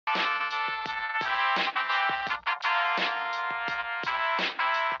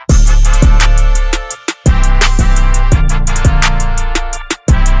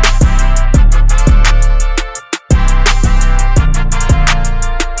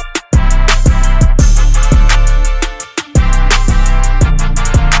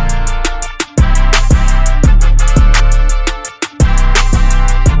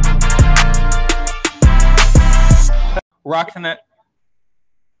Rocks in that.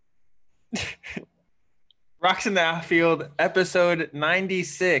 Rocks in the Outfield, episode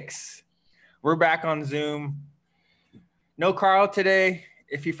 96. We're back on Zoom. No Carl today.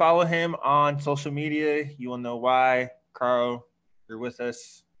 If you follow him on social media, you will know why. Carl, you're with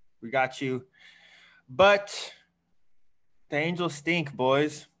us. We got you. But the Angels stink,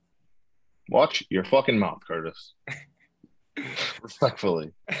 boys. Watch your fucking mouth, Curtis.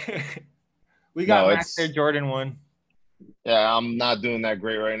 Respectfully. We got Max there, Jordan won. Yeah, I'm not doing that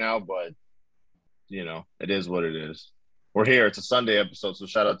great right now, but, it is what it is. We're here. It's a Sunday episode, so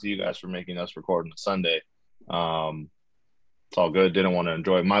shout out to you guys for making us record on a Sunday. It's all good. Didn't want to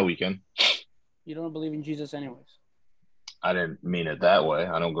enjoy my weekend. You don't believe in Jesus anyways. I didn't mean it that way.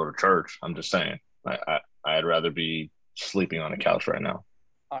 I don't go to church. I'm just saying. I'd rather be sleeping on a couch right now.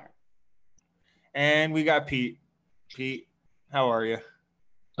 All right. And we got Pete. Pete, how are you?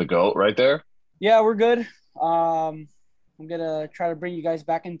 The GOAT right there? Yeah, we're good. I'm going to try to bring you guys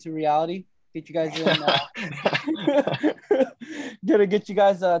back into reality. Get you guys in. Gonna get you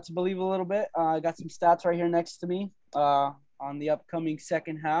guys to believe a little bit. I got some stats right here next to me on the upcoming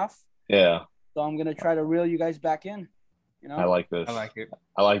second half. Yeah. So I'm going to try to reel you guys back in. I like this. I like it.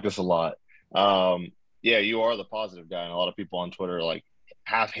 I like this a lot. Yeah, you are the positive guy, and a lot of people on Twitter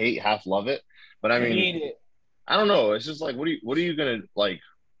half hate, half love it. But I mean, hate it. I don't know. It's just what are you gonna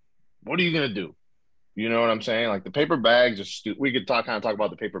do? You know what I'm saying? Like, the paper bags are stupid. We could talk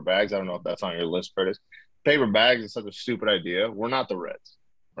about the paper bags. I don't know if that's on your list, Curtis. Paper bags is such a stupid idea. We're not the Reds,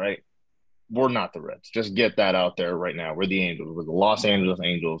 right? We're not the Reds. Just get that out there right now. We're the Angels. We're the Los Angeles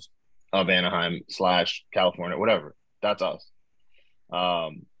Angels of Anaheim / California, whatever. That's us.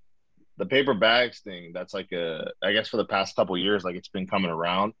 The paper bags thing, that's I guess for the past couple of years, it's been coming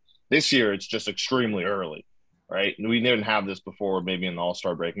around. This year, it's just extremely early, right? We didn't have this before, maybe in the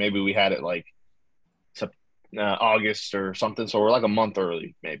All-Star break. Maybe we had it August or something. So we're a month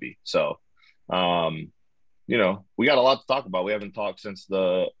early, maybe. So, we got a lot to talk about. We haven't talked since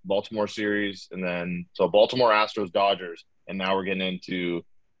the Baltimore series. And then, so Baltimore, Astros, Dodgers. And now we're getting into,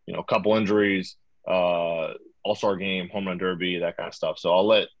 a couple injuries, All-Star game, home run derby, that kind of stuff. So I'll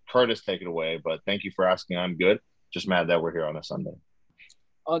let Curtis take it away. But thank you for asking. I'm good. Just mad that we're here on a Sunday.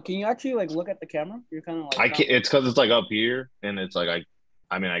 Can you actually look at the camera? You're kind of I can't. It's because it's up here, and it's I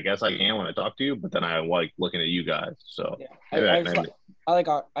guess I can when I talk to you, but then I like looking at you guys. So yeah, I can't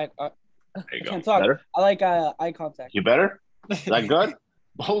talk. Better? I like eye contact. You better? Is that good?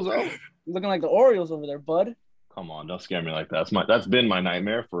 Bozo? Looking like the Orioles over there, bud. Come on, don't scare me like that. That's been my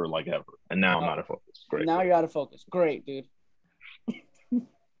nightmare for ever, and now I'm out of focus. Great. Now you're out of focus. Great, dude.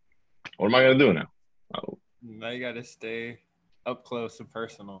 What am I gonna do now? Oh. Now you gotta stay up close and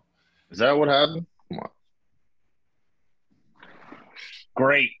personal. Is that what happened? Come on.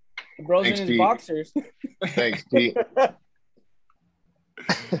 Great. Bro's in his Pete. boxers. Thanks, Pete.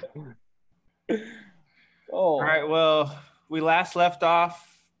 All right. Well, we last left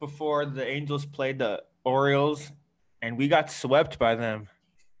off before the Angels played the Orioles, and we got swept by them.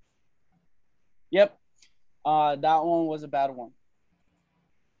 Yep. That one was a bad one.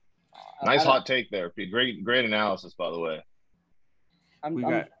 Nice hot take there, Pete. Great analysis, by the way.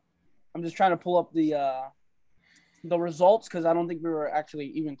 I'm just trying to pull up the results because I don't think we were actually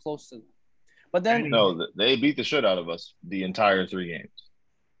even close to them. But then no, they beat the shit out of us the entire 3 games.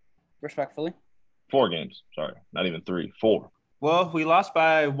 Respectfully. 4 games. Sorry, not even 3. 4. Well, we lost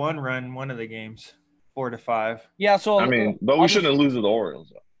by 1 run one of the games, 4-5. Yeah, so but we shouldn't lose to the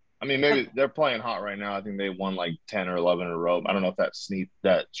Orioles though. Maybe they're playing hot right now. I think they won 10 or 11 in a row. I don't know if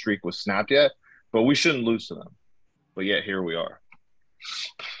that streak was snapped yet, but we shouldn't lose to them. But yet here we are.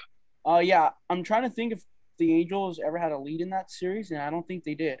 Yeah, I'm trying to think if the Angels ever had a lead in that series, and I don't think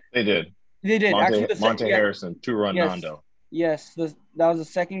they did. They did. They did. Monte Harrison, 2-run Nando. Yes, that was the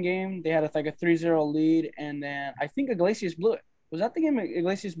second game. They had a 3-0 lead, and then I think Iglesias blew it. Was that the game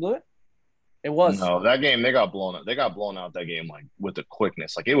Iglesias blew it? It was. No, that game they got blown out. They got blown out that game with the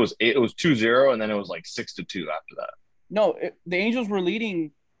quickness. It was 2-0, and then it was 6-2 after that. No, the Angels were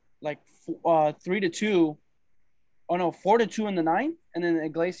leading 3-2. Oh no, 4-2 in the 9th, and then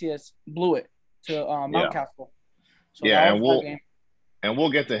Iglesias blew it to Mountcastle. So yeah, and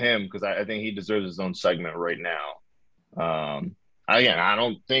we'll get to him because I think he deserves his own segment right now. Again, I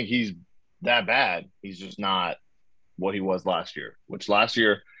don't think he's that bad. He's just not what he was last year. Which last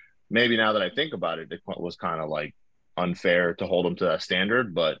year, maybe now that I think about it, it was kind of unfair to hold him to that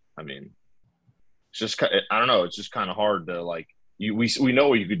standard. But it's just I don't know. It's just kind of hard to we know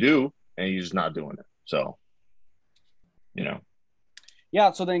what you could do, and you're just not doing it. So.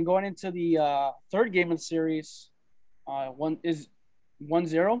 Yeah, so then going into the third game of the series,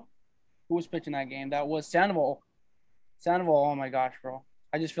 1-0. Who was pitching that game? That was Sandoval. Sandoval, oh my gosh, bro.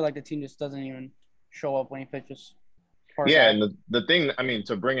 I just feel like the team just doesn't even show up when he pitches. Poor Yeah, guy. and the thing, I mean,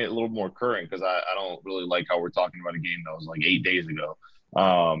 to bring it a little more current, because I don't really like how we're talking about a game that was like 8 days ago.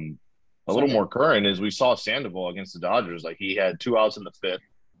 A little Sunday. more current is we saw Sandoval against the Dodgers. Like he had 2 outs in the fifth,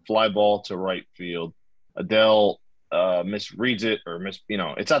 fly ball to right field. Adele misreads it or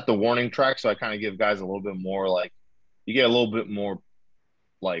it's at the warning track. So I kind of give guys a little bit more like you get a little bit more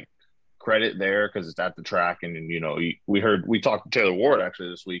like credit there because it's at the track. And we talked to Taylor Ward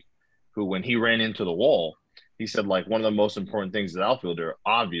actually this week, who when he ran into the wall, he said like one of the most important things as outfielder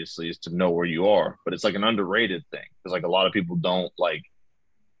obviously is to know where you are, but it's like an underrated thing because like a lot of people don't like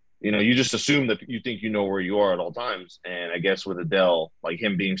you just assume that you think you know where you are at all times. And I guess with Adele, like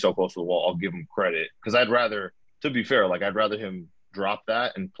him being so close to the wall, I'll give him credit because to be fair, like I'd rather him drop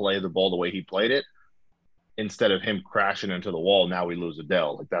that and play the ball the way he played it instead of him crashing into the wall. Now we lose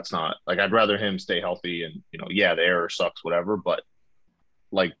Adele. Like that's not like I'd rather him stay healthy and yeah, the error sucks, whatever, but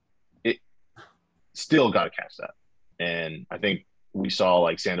like it still got to catch that. And I think we saw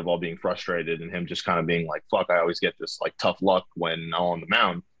like Sandoval being frustrated and him just kind of being like, fuck, I always get this like tough luck when I'm on the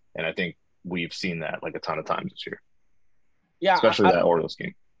mound. And I think we've seen that like a ton of times this year, Yeah, especially that Orioles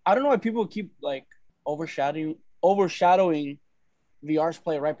game. I don't know why people keep like overshadowing VR's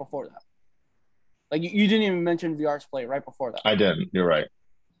play right before that. Like you didn't even mention VR's play right before that. I didn't. You're right.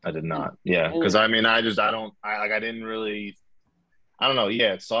 I did not. Yeah, because And I mean, I didn't really. I don't know.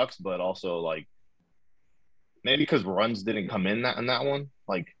 Yeah, it sucks, but also like maybe because runs didn't come in that one.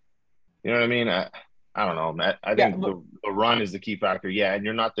 Like, you know what I mean? I don't know. I yeah, think but the run is the key factor. Yeah, and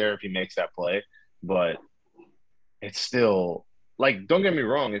you're not there if he makes that play, but it's still like don't get me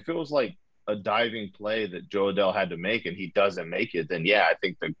wrong. If it was like a diving play that Joe Adele had to make and he doesn't make it, then yeah, I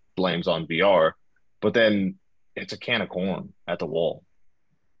think the blame's on VR. But then it's a can of corn at the wall.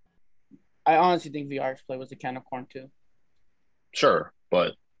 I honestly think VR's play was a can of corn too. Sure,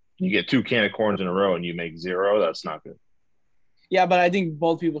 but you get 2 can of corns in a row and you make 0, that's not good. Yeah, but I think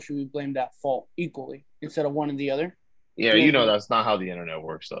both people should be blamed at fault equally instead of one and the other. Yeah, And that's not how the internet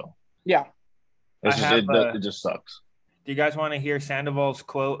works though. yeah, It's just it just sucks. Do you guys want to hear Sandoval's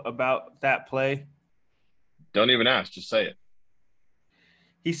quote about that play? Don't even ask, just say it.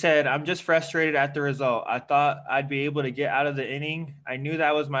 He said, "I'm just frustrated at the result. I thought I'd be able to get out of the inning. I knew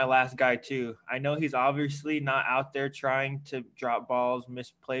that was my last guy too. I know he's obviously not out there trying to drop balls,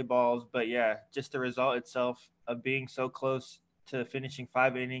 misplay balls, but yeah, just the result itself of being so close to finishing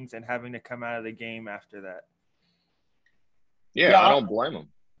 5 innings and having to come out of the game after that." Yeah, I don't blame him.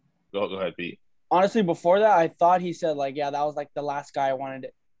 Go ahead, Pete. Honestly, before that, I thought he said like, yeah, that was like the last guy I wanted to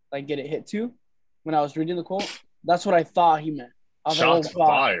like get it hit to. When I was reading the quote, that's what I thought he meant. I was Shots like, oh god.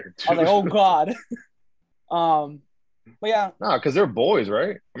 fired. I was like, oh god. But yeah. Nah, because they're boys,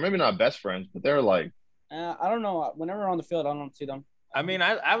 right? Or maybe not best friends, but they're like. I don't know. Whenever we're on the field, I don't see them. I mean,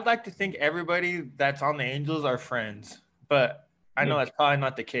 I would like to think everybody that's on the Angels are friends, but I know that's probably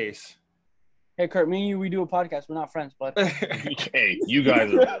not the case. Hey, Kurt, me and you, we do a podcast. We're not friends, but Hey, you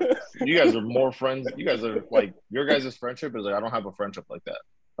guys are more friends. You guys are like your guys' friendship is like I don't have a friendship like that.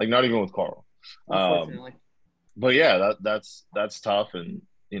 Like not even with Carl. unfortunately. But yeah, that's tough, and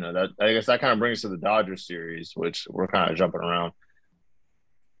that I guess that kind of brings us to the Dodgers series, which we're kind of jumping around.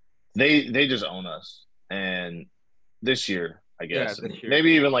 They just own us, and this year, I guess, this year.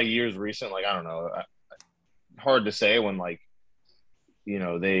 maybe even like years recent, like I don't know, hard to say when like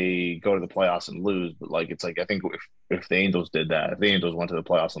they go to the playoffs and lose, but like it's like I think if the Angels did that, if the Angels went to the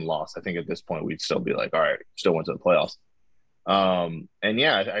playoffs and lost, I think at this point we'd still be like, all right, still went to the playoffs. And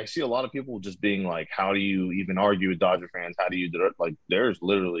yeah, I see a lot of people just being like, how do you even argue with Dodger fans? How do you do it? Like, there's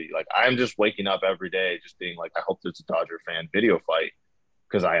literally like, I'm just waking up every day just being like, I hope there's a Dodger fan video fight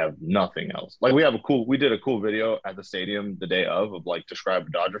because I have nothing else. Like, we did a cool video at the stadium the day of like, describe a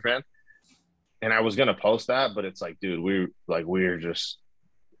Dodger fan. And I was going to post that, but it's like, dude, we're just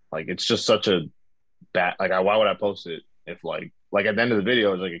like, it's just such a bad, like, why would I post it if like at the end of the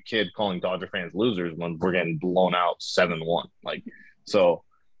video, it's like a kid calling Dodger fans losers when we're getting blown out 7-1. Like, so,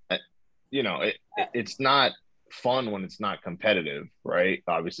 it's not fun when it's not competitive, right?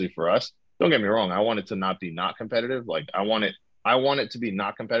 Obviously for us, don't get me wrong. I want it to not be not competitive. Like I want it to be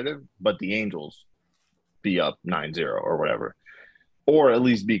not competitive, but the Angels be up 9-0 or whatever, or at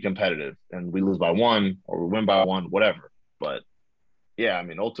least be competitive and we lose by 1 or we win by 1, whatever. But yeah, I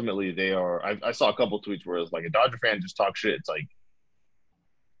mean, ultimately they are. I saw a couple of tweets where it's like a Dodger fan just talk shit. It's like,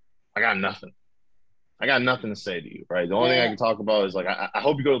 I got nothing. I got nothing to say to you, right? The only thing I can talk about is like, I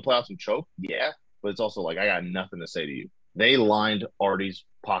hope you go to the playoffs and choke. Yeah. But it's also like, I got nothing to say to you. They lined Artie's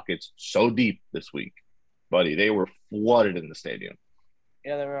pockets so deep this week, buddy. They were flooded in the stadium.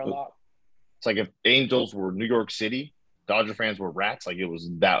 Yeah, there were a lot. It's like if Angels were New York City Dodger fans were rats. Like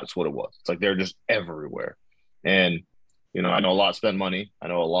that's what it was. It's like they're just everywhere. And I know a lot spent money. I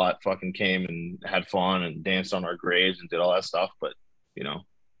know a lot fucking came and had fun and danced on our graves and did all that stuff. But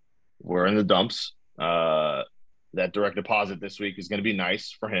we're in the dumps. That direct deposit this week is going to be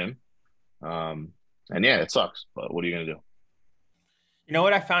nice for him. And yeah, it sucks. But what are you going to do? You know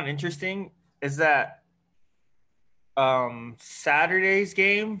what I found interesting is that Saturday's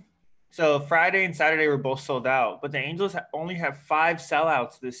game. So Friday and Saturday were both sold out, but the Angels only have 5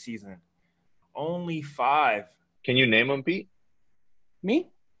 sellouts this season. Only 5. Can you name them, Pete?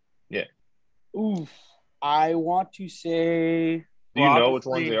 Me? Yeah. Oof. I want to say. Do you know which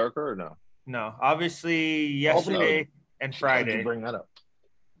ones they are, or no? No, obviously yesterday and Friday. Did you bring that up?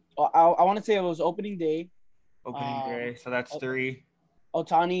 I want to say it was opening day. Opening day, so that's 3.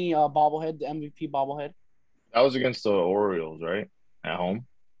 Ohtani bobblehead, the MVP bobblehead. That was against the Orioles, right? At home.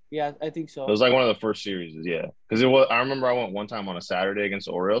 Yeah, I think so. It was like one of the first series, yeah. Because I remember I went one time on a Saturday against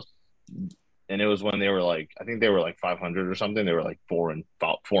the Orioles, and it was when they were like, I think they were like 500 or something. They were like 4-4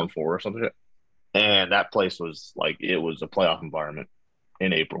 or something. And that place was like, it was a playoff environment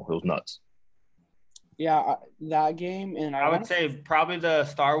in April. It was nuts. Yeah, that game, and I would say probably the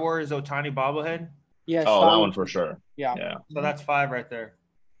Star Wars Ohtani bobblehead. Yeah. Oh, that one for sure. Yeah. So that's 5 right there.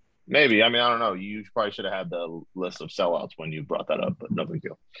 Maybe. I mean, I don't know. You probably should have had the list of sellouts when you brought that up, but no big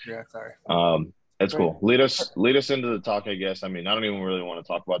deal. Yeah, sorry. That's cool. Lead us into the talk, I guess. I mean, I don't even really want to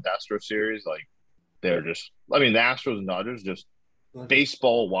talk about the Astros series. Like, they're just – I mean, the Astros and Dodgers just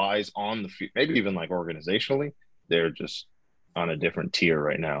baseball-wise on the field, maybe even like organizationally, they're just on a different tier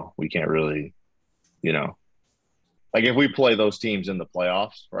right now. We can't really, like if we play those teams in the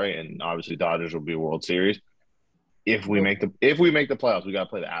playoffs, right, and obviously Dodgers will be World Series, if we make the playoffs, we got to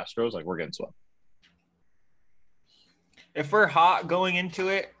play the Astros. Like, we're getting swept. If we're hot going into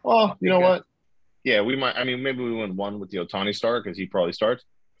it. Well, you know what? Yeah, we might. I mean, maybe we win one with the Ohtani start because he probably starts.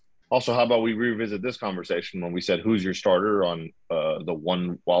 Also, how about we revisit this conversation when we said who's your starter on the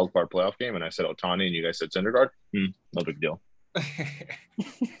one wildcard playoff game, and I said Ohtani, and you guys said Syndergaard. No big deal.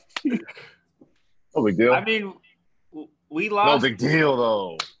 No big deal. I mean, we lost. No big deal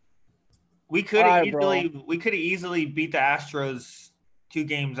though. We could have easily beat the Astros 2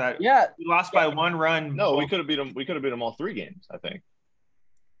 games. We lost by 1 run. No, we could have beat them. We could have beat them all 3 games. I think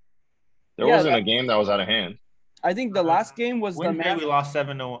there wasn't a game that was out of hand. I think the last game was Wednesday. We lost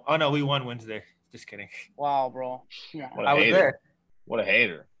 7-1. Oh no, we won Wednesday. Just kidding. Wow, bro. Yeah. I was there. What a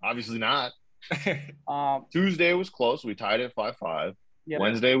hater. Obviously not. Tuesday was close. We tied it 5-5. Yep.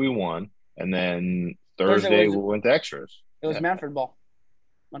 Wednesday we won, and then Thursday we went to extras. It was Manfred ball.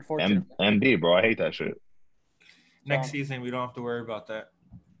 Unfortunately. MB, bro. I hate that shit. Next season, we don't have to worry about that.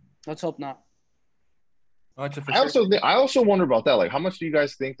 Let's hope not. I also wonder about that. Like, how much do you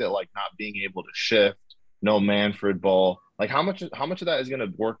guys think that like not being able to shift, no Manfred ball, like how much of that is going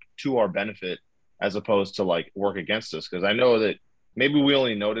to work to our benefit as opposed to like work against us? Because I know that maybe we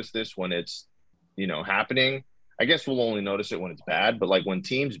only notice this when it's happening. I guess we'll only notice it when it's bad. But like when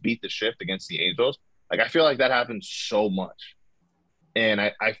teams beat the shift against the Angels, like I feel like that happens so much. And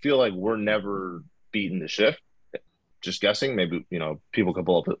I feel like we're never beating the shift. Just guessing. Maybe, people could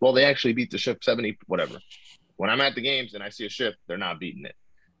pull up. Well, they actually beat the shift 70, whatever. When I'm at the games and I see a shift, they're not beating it.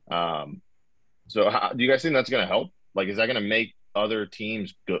 So do you guys think that's going to help? Like, is that going to make other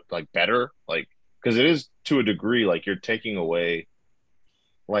teams good, like better? Like, because it is to a degree, like you're taking away,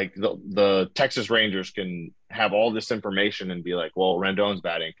 like the Texas Rangers can have all this information and be like, well, Rendon's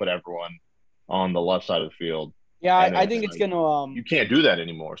batting, put everyone on the left side of the field. Yeah, I think it's going to you can't do that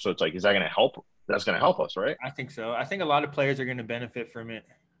anymore. So it's like, is that going to help? That's going to help us, right? I think so. I think a lot of players are going to benefit from it.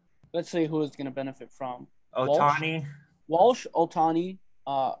 Let's see who is going to benefit from. Ohtani. Walsh, Ohtani.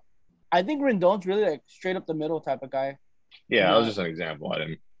 I think Rendon's really like straight up the middle type of guy. Yeah, that was just an example. I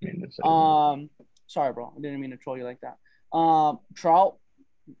didn't mean to say. Sorry, bro. I didn't mean to troll you like that. Trout.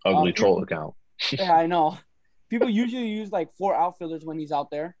 Ugly troll account. Yeah, I know. People usually use like 4 outfielders when he's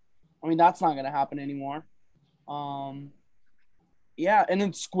out there. I mean, that's not going to happen anymore. Yeah, and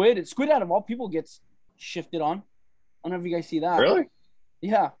then Squid out of all people gets shifted on. I don't know if you guys see that. Really?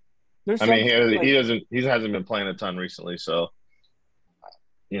 Yeah. He hasn't been playing a ton recently, so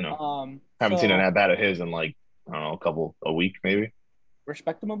haven't seen an at bat of his in like, I don't know, a week maybe.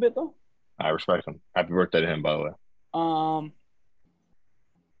 Respect him a bit though. I respect him. Happy birthday to him, by the way.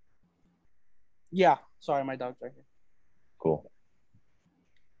 Yeah. Sorry, my dog's right here. Cool.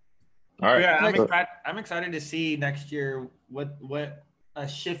 All right. Yeah, I'm excited to see next year what a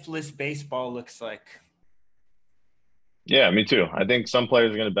shiftless baseball looks like. Yeah, me too. I think some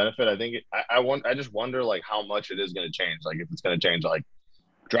players are going to benefit. I think I just wonder like how much it is going to change. Like if it's going to change like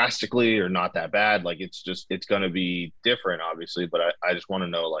drastically or not that bad. Like it's going to be different, obviously. But I just want to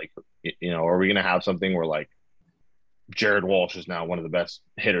know, like, are we going to have something where like Jared Walsh is now one of the best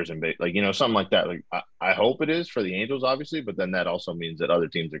hitters in base, like something like that. Like I hope it is for the Angels, obviously, but then that also means that other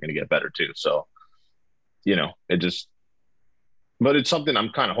teams are going to get better too. So it just, but it's something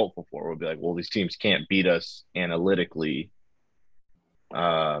I'm kind of hopeful for. We'll be like, well, these teams can't beat us analytically,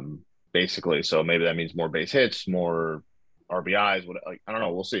 basically. So maybe that means more base hits, more RBIs. What, like, I don't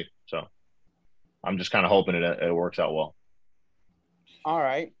know. We'll see. So I'm just kind of hoping it works out well. All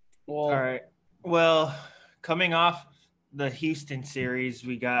right. Well, All right. Well, coming off the Houston series,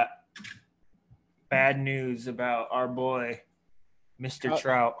 we got bad news about our boy, Mr.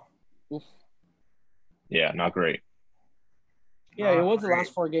 Trout. Oof. Yeah, not great. Yeah, it was the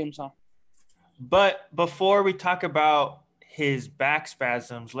last 4 games, huh? But before we talk about his back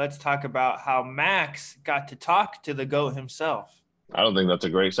spasms, let's talk about how Max got to talk to the GOAT himself. I don't think that's a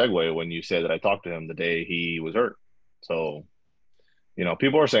great segue when you say that I talked to him the day he was hurt. So,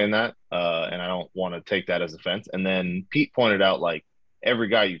 people are saying that, and I don't want to take that as offense. And then Pete pointed out, like, every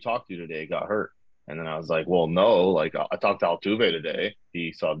guy you talked to today got hurt. And then I was like, well, no, like I talked to Altuve today.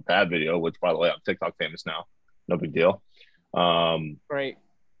 He saw that video, which, by the way, I'm TikTok famous now. No big deal. Great.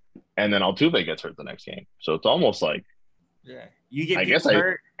 And then Altuve gets hurt the next game. So it's almost like, yeah, you get people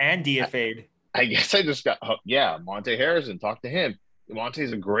hurt and DFA'd. I guess I just got, Monte Harrison, talked to him.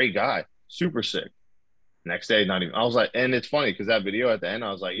 Monte's a great guy, super sick. Next day, not even. I was like, and it's funny because that video at the end,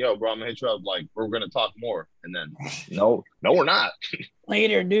 I was like, yo, bro, I'm gonna hit you up. Like, we're gonna talk more. And then, no, we're not.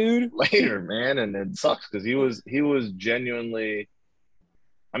 Later, dude. Later, man. And it sucks because he was genuinely.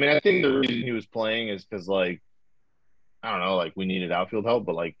 I mean, I think the reason he was playing is because, like, I don't know, like we needed outfield help,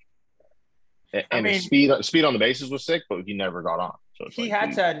 but like, and his speed on the bases was sick, but he never got on. So he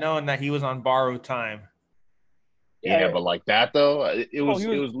had to have known that he was on borrowed time. Yeah, but like that though, it was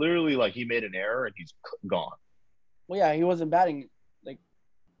literally like he made an error and he's gone. Well, yeah, he wasn't batting like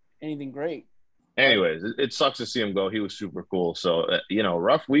anything great. Anyways, it sucks to see him go. He was super cool. So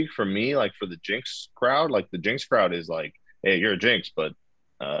rough week for me, like for the Jinx crowd. Like the Jinx crowd is like, hey, you're a Jinx, but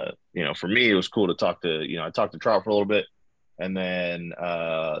for me it was cool to talk to. I talked to Trout for a little bit, and then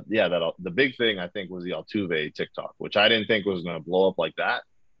the big thing I think was the Altuve TikTok, which I didn't think was going to blow up like that.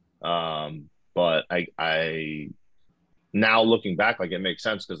 But I now looking back, like it makes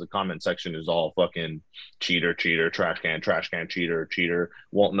sense because the comment section is all fucking cheater, trash can, cheater,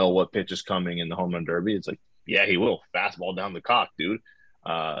 won't know what pitch is coming in the home run derby. It's like, yeah, he will. Fastball down the cock, dude.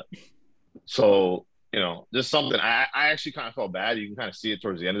 So, just something I actually kind of felt bad. You can kind of see it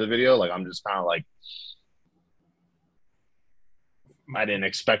towards the end of the video. Like, I'm just kind of like, I didn't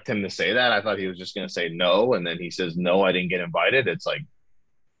expect him to say that. I thought he was just going to say no. And then he says, no, I didn't get invited. It's like,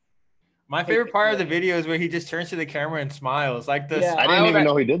 my favorite part of the video is where he just turns to the camera and smiles. Like I didn't even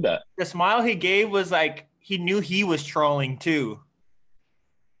know he did that. The smile he gave was like he knew he was trolling too.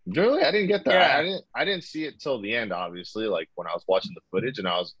 Really? I didn't get that. Yeah. I didn't see it till the end, obviously, like when I was watching the footage and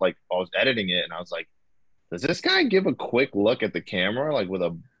I was editing it and I was like, does this guy give a quick look at the camera like with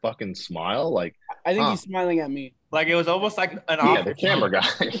a fucking smile? Like, I think he's smiling at me. Like it was almost like the camera guy.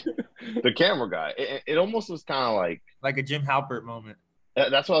 The camera guy. It almost was kind of like a Jim Halpert moment.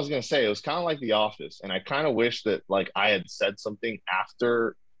 That's what I was going to say. It was kind of like The Office. And I kind of wish that like I had said something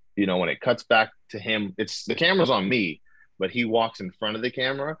after, when it cuts back to him, it's the camera's on me, but he walks in front of the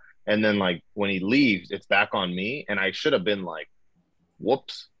camera. And then like when he leaves, it's back on me. And I should have been like,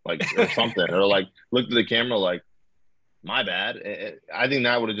 whoops, like or something, or like looked at the camera like, my bad. I think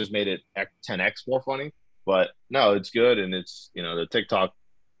that would have just made it 10x more funny. But no, it's good. And it's, the TikTok,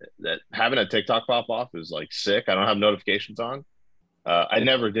 that having a TikTok pop off is like sick. I don't have notifications on. I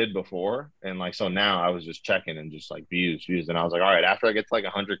never did before. And like, so now I was just checking and just like views. And I was like, all right, after I get to like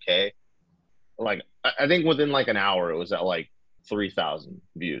 100K, like I think within like an hour, it was at like 3,000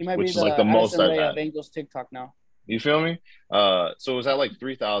 views, which is like the most I've had. Angels TikTok now. You feel me? So it was at like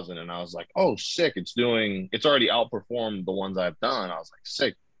 3,000 and I was like, oh, sick. It's already outperformed the ones I've done. I was like,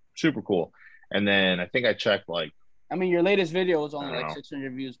 sick, super cool. And then I think I checked like, I mean, your latest video was only like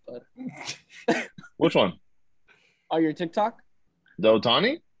 600 views, but. Which one? Oh, your TikTok? The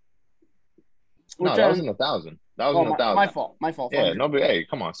Ohtani? No, that wasn't 1,000. That was 1,000. My fault. Yeah, no, but hey,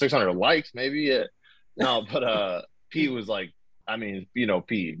 come on, 600 likes, maybe. Yeah. No, but P was like, I mean,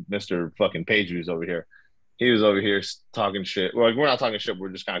 P, Mr. fucking page views over here. He was over here talking shit. Well, like, we're not talking shit. We're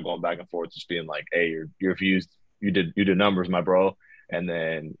just kind of going back and forth, just being like, hey, your views, you did numbers, my bro. And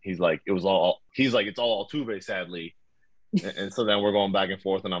then he's like, it's all Altuve, sadly. And so then we're going back and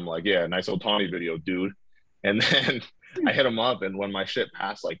forth, and I'm like, yeah, nice Ohtani video, dude. And then I hit him up, and when my shit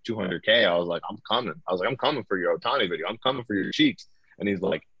passed like 200K, I was like, I'm coming. I'm coming for your Ohtani video. I'm coming for your cheeks. And he's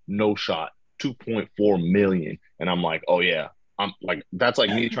like, no shot, 2.4 million. And I'm like, oh yeah. I'm like, that's like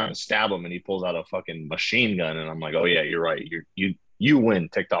me trying to stab him, and he pulls out a fucking machine gun, and I'm like, oh yeah, you're right. You win,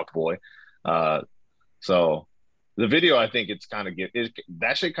 TikTok boy. So the video, I think it's kind of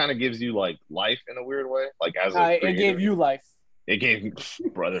that shit kind of gives you like life in a weird way. Like as a creator, it gave you life. it gave me,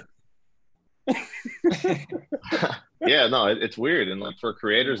 brother. Yeah, no, it's weird. And like for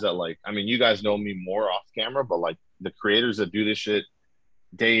creators that like, I mean, you guys know me more off camera, but like the creators that do this shit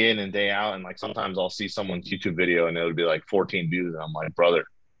day in and day out, and like sometimes I'll see someone's YouTube video and it'll be like 14 views, and I'm like, brother,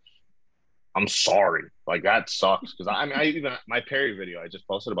 I'm sorry. Like that sucks. Because I mean, I even my Perry video I just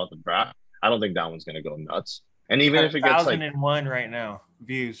posted about the draft, I don't think that one's gonna go nuts. And even if it gets like 1,001 right now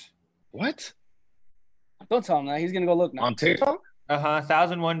views. What? Don't tell him that. He's gonna go look now. On TikTok?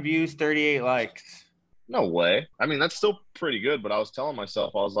 1,001 views, 38 likes. No way. I mean, that's still pretty good, but I was telling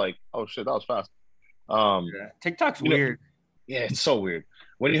myself, I was like, oh shit, that was fast. TikTok's weird. Yeah, it's so weird.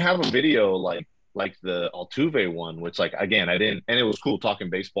 When you have a video like the Altuve one, which like again, I didn't, and it was cool talking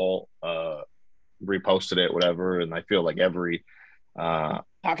baseball, reposted it, whatever, and I feel like every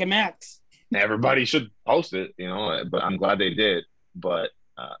Pocket Max. everybody should post it, you know, but I'm glad they did. But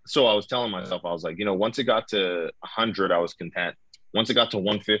so I was telling myself, I was like, you know, once it got to 100, I was content. Once it got to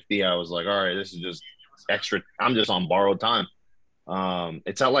 150, I was like, all right, this is just extra. I'm just on borrowed time.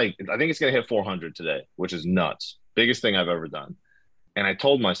 It's at like, I think it's going to hit 400 today, which is nuts. Biggest thing I've ever done. And I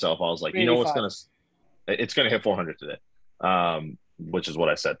told myself, I was like, you know what's it's going to hit 400 today, which is what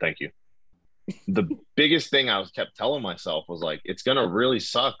I said. Thank you. The biggest thing I kept telling myself was like, it's going to really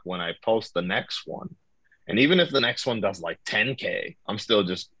suck when I post the next one. And even if the next one does like 10K, I'm still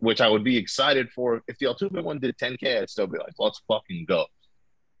just, which I would be excited for. If the Altuve one did 10K, I'd still be like, let's fucking go.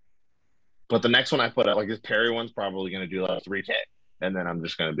 But the next one I put out, like this Perry one's probably going to do like 3K. And then I'm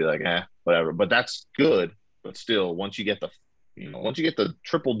just going to be like, whatever. But that's good. But still, once you get the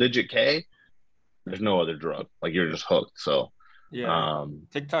triple digit K, there's no other drug. Like you're just hooked. So yeah,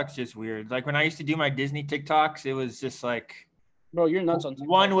 TikTok's just weird. Like when I used to do my Disney TikToks, it was just like, bro, you're nuts on TikTok.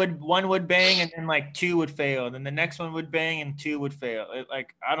 One would bang and then like two would fail. And then the next one would bang and two would fail.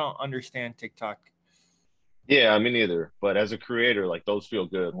 Like I don't understand TikTok. Yeah, me neither. But as a creator, like those feel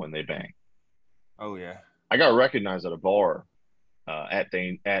good when they bang. Oh yeah. I got recognized at a bar at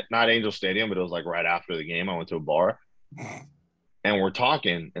not Angel Stadium, but it was like right after the game. I went to a bar and we're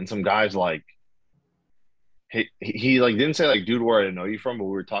talking, and some guys like he like didn't say like, dude, where I know you from, but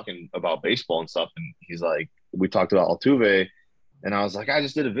we were talking about baseball and stuff, and he's like, we talked about Altuve. And I was like, I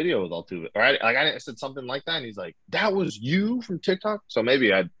just did a video with Altuve. Or I said something like that. And he's like, that was you from TikTok? So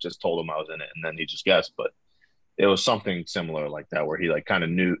maybe I just told him I was in it and then he just guessed. But it was something similar like that where he like kind of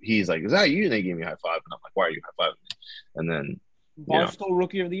knew. He's like, is that you? And they gave me a high five. And I'm like, why are you high fiving me? And then Barstool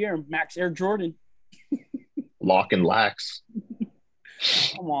Rookie of the Year, Max Air Jordan. Lock and lax.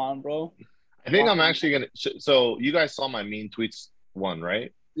 Come on, bro. I think I'm actually going to. So you guys saw my mean tweets one,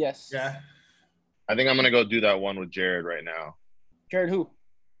 right? Yes. Yeah. I think I'm going to go do that one with Jared right now. Jared who?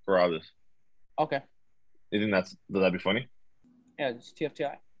 Carrabis. Okay. You think that'd be funny? Yeah, it's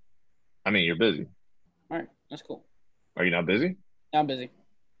TFTI. I mean, you're busy. All right, that's cool. Are you not busy? I'm busy,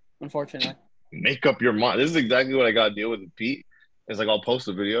 unfortunately. Make up your mind. This is exactly what I got to deal with Pete. It's like I'll post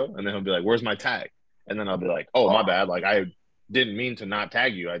a video and then he'll be like, where's my tag? And then I'll be like, oh, my bad. Like I didn't mean to not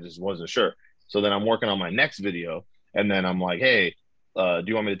tag you. I just wasn't sure. So then I'm working on my next video and then I'm like, hey, do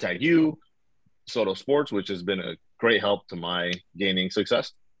you want me to tag you? Soto Sports, which has been a great help to my gaining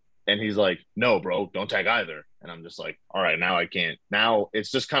success. And he's like, no, bro, don't tag either. And I'm just like, all right, now I can't. Now it's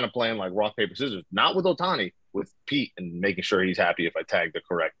just kind of playing like rock, paper, scissors, not with Ohtani, with Pete, and making sure he's happy if I tag the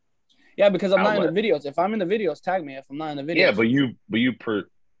correct. Yeah, because I'm not in the videos. If I'm in the videos, tag me. If I'm not in the videos. Yeah, but you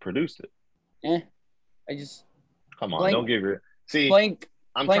produced it. I just come on, don't give your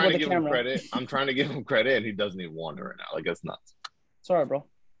I'm trying to give him credit. I'm trying to give him credit, and he doesn't even want it right now. Like that's nuts. Sorry, bro.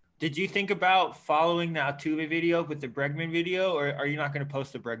 Did you think about following the Altuve video with the Bregman video, or are you not going to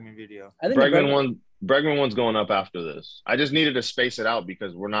post the Bregman video? I think Bregman one's going up after this. I just needed to space it out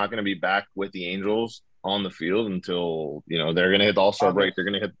because we're not going to be back with the Angels on the field until they're going to hit the All-Star break. They're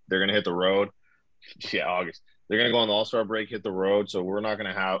going to hit the road. Yeah, August. They're going to go on the All-Star break, hit the road. So we're not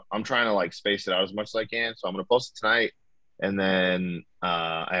going to have. I'm trying to like space it out as much as I can. So I'm going to post it tonight, and then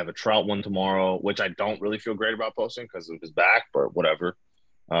I have a Trout one tomorrow, which I don't really feel great about posting because of his back, but whatever.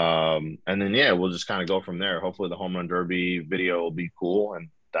 And then we'll just kind of go from there. Hopefully the home run derby video will be cool and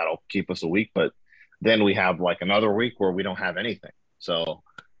that'll keep us a week, but then we have like another week where we don't have anything. So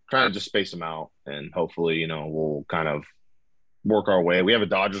trying to just space them out and hopefully, we'll kind of work our way. We have a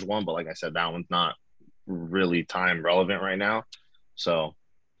Dodgers one, but like I said, that one's not really time relevant right now. So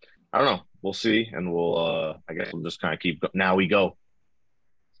I don't know. We'll see. And I guess we'll just kind of keep now we go.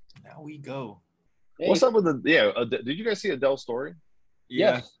 Now we go. Hey, What's up with the did you guys see Adele's story?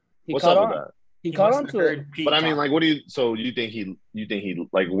 Yeah. yes, he What's caught up with on. that? He He caught must on have to it. heard Pete But I mean, talk. like, what do you think he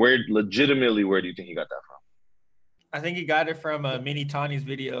like, where legitimately, where do you think he got that from? I think he got it from Mini Tawny's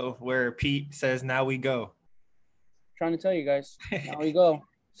video where Pete says, "Now we go." Trying to tell you guys. Now we go.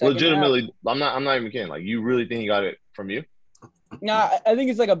 Second half. Legitimately, I'm not even kidding. Like, you really think he got it from you? Nah, I think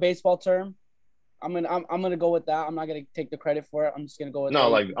it's like a baseball term. I'm gonna go with that. I'm not gonna take the credit for it. I'm just gonna go with No,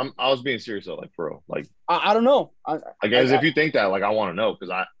 that. like, I was being serious though, like, bro. Like, I don't know. I guess if you think that, like, I want to know because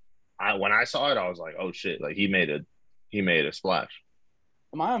I when I saw it, I was like, oh shit, like he made a splash.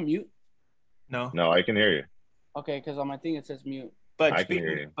 Am I on mute? No. No, I can hear you. Okay, because on my thing it says mute. But I can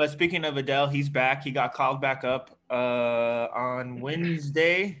hear you. speaking of Adele, he's back. He got called back up on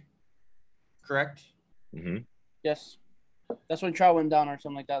Wednesday, correct? Hmm. Yes, that's when Trout went down or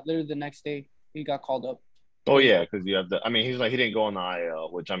something like that. Literally the next day he got called up. Oh yeah, because you have the. I mean, he's like he didn't go on the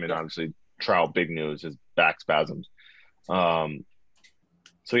IL, which I mean, Yeah. obviously, Trout big news, his back spasms.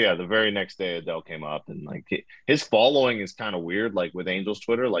 So yeah, the very next day Adele came up and like his following is kind of weird. Like with Angels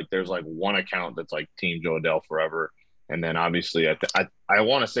Twitter, like there's like one account that's like Team Joe Adele forever, and then obviously I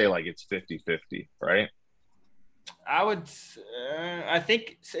want to say like it's 50-50, right? I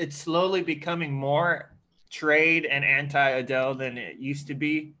think it's slowly becoming more trade and anti Adele than it used to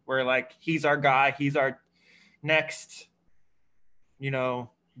be. Where like he's our guy, he's our next,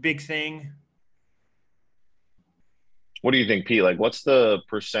 big thing. What do you think, Pete? Like, what's the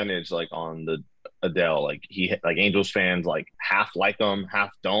percentage like on the Adele? Like like Angels fans like half like him, half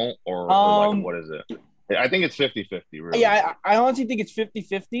don't, or like what is it? I think it's 50-50, really. Yeah, I honestly think it's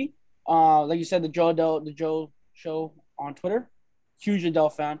 50-50. Like you said, the Joe show on Twitter, huge Adele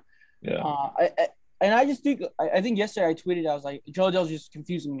fan. Yeah. I just think I think yesterday I tweeted I was like Joe Adele's just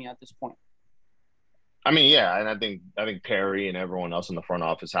confusing me at this point. I mean, yeah, and I think Perry and everyone else in the front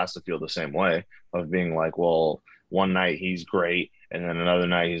office has to feel the same way of being like, well, one night he's great, and then another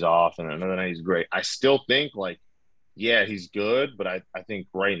night he's off, and then another night he's great. I still think like, yeah, he's good, but I think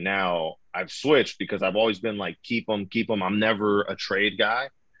right now I've switched because I've always been like, keep him, keep him. I'm never a trade guy,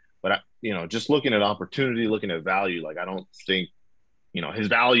 but just looking at opportunity, looking at value, like I don't think, his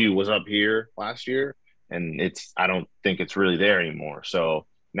value was up here last year, and I don't think it's really there anymore. So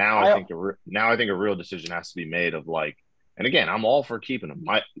now I think a real decision has to be made of like, and again, I'm all for keeping him.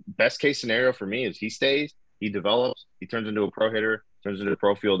 My best case scenario for me is he stays, he develops, he turns into a pro hitter, turns into a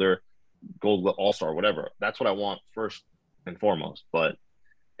pro fielder, gold all-star, whatever. That's what I want first and foremost. But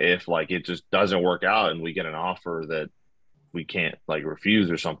if like it just doesn't work out and we get an offer that we can't like refuse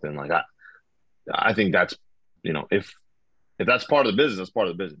or something like that, I think that's if that's part of the business, that's part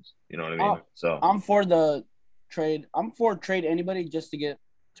of the business. You know what I mean? So I'm for the trade. I'm for trade anybody just to get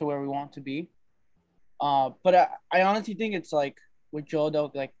to where we want to be. But I honestly think it's like with Joe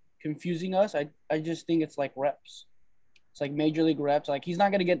Adele like confusing us. I just think it's like reps. It's like major league reps. Like he's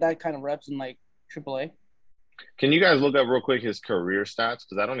not gonna get that kind of reps in like AAA. can you guys look up real quick his career stats?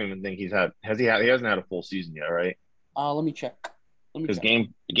 Because I don't even think he hasn't had a full season yet, right? Let me check. Because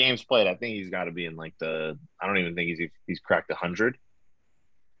games played, I think he's got to be in like I don't even think he's cracked 100.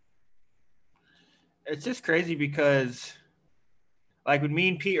 It's just crazy because, like, when me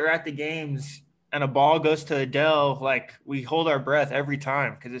and Pete are at the games and a ball goes to Adele, like, we hold our breath every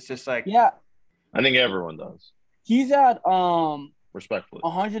time because it's just like, Yeah, I think everyone does. he's at Respectfully,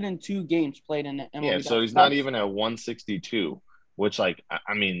 102 games played in the MLB. yeah. So he's not even at 162, which like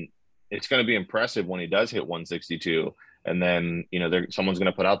I mean, it's going to be impressive when he does hit 162. And then, someone's going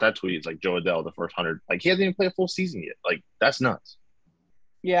to put out that tweet. It's like Joe Adele, the first 100. Like, he hasn't even played a full season yet. Like, that's nuts.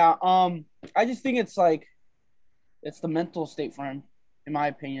 Yeah. I just think it's like it's the mental state for him, in my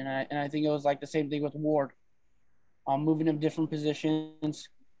opinion. And I think it was like the same thing with Ward. Moving him different positions.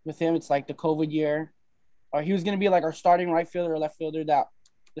 With him, it's like the COVID year. He was going to be like our starting right fielder or left fielder that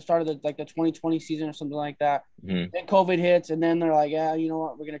the start of the 2020 season or something like that. Mm-hmm. Then COVID hits, and then they're like, yeah, you know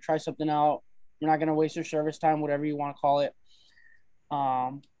what? We're going to try something out. You're not going to waste your service time, whatever you want to call it.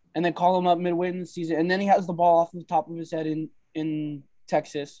 And then call him up midway in the season. And then he has the ball off the top of his head in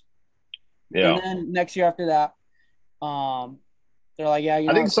Texas. Yeah. And then next year after that, they're like, yeah,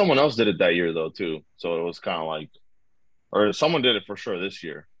 I think someone else did it that year, though, too. So it was kind of like – or someone did it for sure this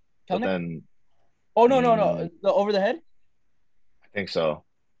year. But then – Oh, no. The over the head? I think so.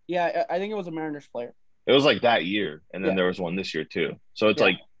 Yeah, I think it was a Mariners player. It was like that year. And then there was one this year, too. So it's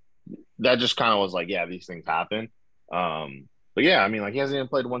like – that just kind of was like, yeah, these things happen. But yeah, I mean, like he hasn't even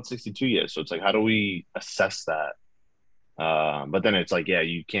played 162 yet. So it's like, how do we assess that? But then it's like, yeah,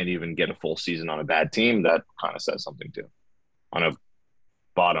 you can't even get a full season on a bad team. That kind of says something too. On a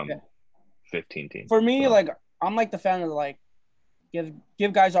bottom 15 team. For me, like I'm like the fan of like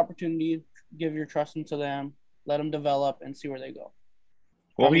give guys opportunity, give your trust into them, let them develop, and see where they go.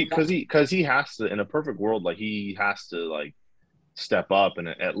 I Well, mean, he has to, in a perfect world, like he has to like step up and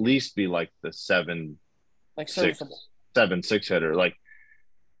at least be like the like six serviceable. 7-6 hitter, like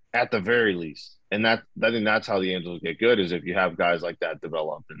at the very least. And that I think that's how the Angels get good is if you have guys like that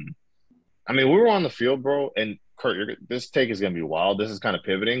develop. And I mean, we were on the field, bro, and Kurt, this take is gonna be wild. This is kind of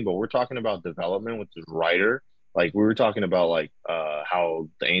pivoting, but we're talking about development with this writer. Like we were talking about like how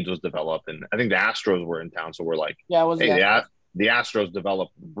the Angels develop, and I think the Astros were in town, so we're like, Yeah, it was hey, the Astros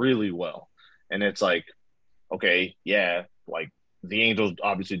developed really well, and it's like, okay, yeah, like the Angels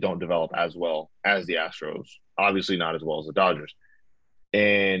obviously don't develop as well as the Astros, obviously not as well as the Dodgers.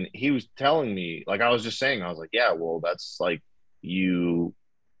 And he was telling me, like I was just saying, I was like, yeah, well, that's like you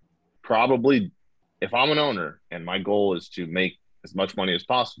probably, if I'm an owner and my goal is to make as much money as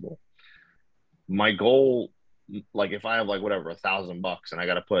possible, my goal, like if I have like whatever $1,000 and I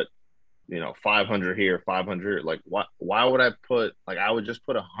got to put 500 here, 500, like why would I put, like I would just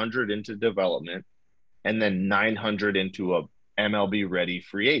put 100 into development and then 900 into a MLB ready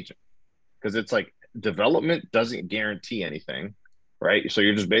free agent, because it's like development doesn't guarantee anything, right? So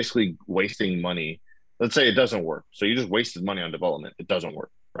you're just basically wasting money. Let's say it doesn't work, so you just wasted money on development. It doesn't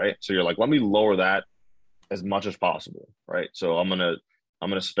work, right? So you're like, let me lower that as much as possible, right? So I'm gonna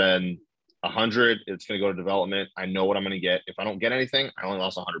spend 100. It's gonna go to development. I know what I'm gonna get. If I don't get anything, I only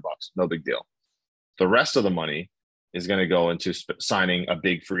lost $100. No big deal. The rest of the money is gonna go into signing a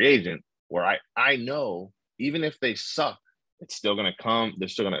big free agent where I know even if they suck, it's still gonna come. They're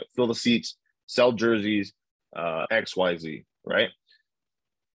still gonna fill the seats, sell jerseys, XYZ, right?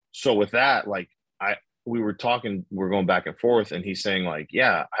 So with that, like we were going back and forth, and he's saying like,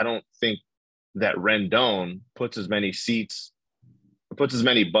 yeah, I don't think that Rendon puts as many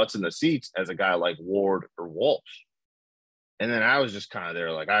butts in the seats as a guy like Ward or Walsh. And then I was just kind of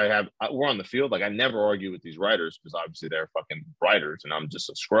there, like we're on the field, like I never argue with these writers because obviously they're fucking writers and I'm just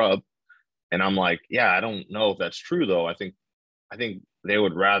a scrub. And I'm like, yeah, I don't know if that's true though. I think they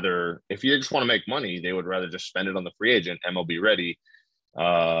would rather, if you just want to make money, they would rather just spend it on the free agent, MLB ready,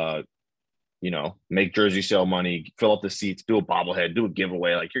 make jersey sale money, fill up the seats, do a bobblehead, do a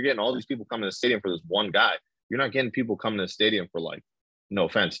giveaway. Like you're getting all these people coming to the stadium for this one guy. You're not getting people coming to the stadium for like, no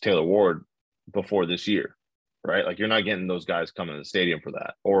offense, Taylor Ward before this year, right? Like you're not getting those guys coming to the stadium for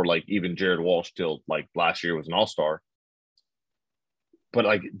that. Or like even Jared Walsh till like last year was an all-star. But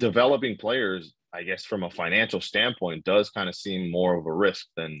like developing players, I guess from a financial standpoint, does kind of seem more of a risk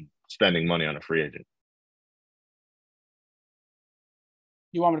than spending money on a free agent.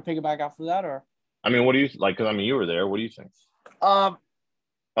 You want me to pick it back after that, or? I mean, what do you like? Because I mean, you were there. What do you think? Oh,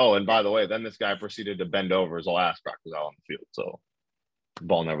 and by the way, then this guy proceeded to bend over. His whole ass crack was out on the field, so the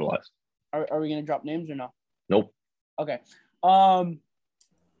ball never left. Are we gonna drop names or no? Nope. Okay.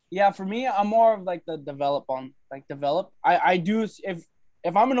 Yeah, for me, I'm more of like the develop. I do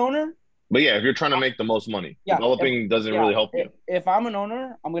if I'm an owner. But yeah, if you're trying to make the most money, developing doesn't really help you. If I'm an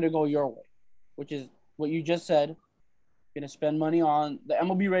owner, I'm gonna go your way, which is what you just said. Gonna spend money on the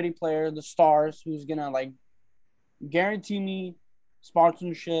MLB ready player, the stars, who's gonna like guarantee me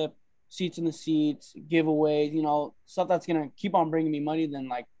sponsorship, seats in the seats, giveaways, stuff that's gonna keep on bringing me money than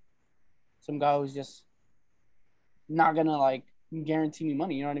like some guy who's just not gonna like guarantee me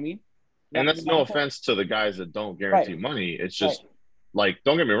money. You know what I mean? And that's no offense to the guys that don't guarantee money. It's just like,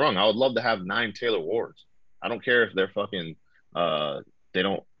 don't get me wrong. I would love to have 9 Taylor Wards. I don't care if they're fucking they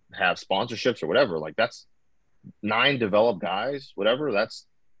don't have sponsorships or whatever. Like that's 9 developed guys, whatever. That's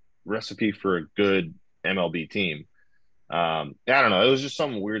recipe for a good MLB team. I don't know. It was just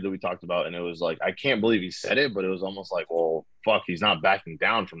something weird that we talked about, and it was like I can't believe he said it, but it was almost like, well, fuck, he's not backing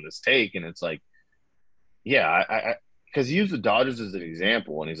down from this take, and it's like, yeah, I because he used the Dodgers as an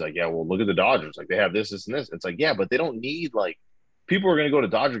example, and he's like, yeah, well, look at the Dodgers, like they have this, and this. It's like, yeah, but they don't need like people are going to go to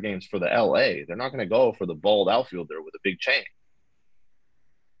Dodger games for the LA. They're not going to go for the bald outfielder with a big chain.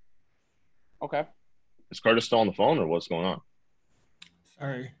 Okay. Is Curtis still on the phone, or what's going on?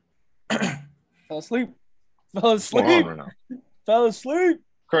 Sorry. Fell asleep. What's going on right now? Fell asleep.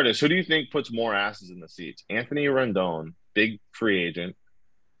 Curtis, who do you think puts more asses in the seats? Anthony Rendon, big free agent,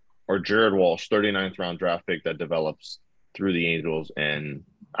 or Jared Walsh, 39th round draft pick that develops through the Angels, and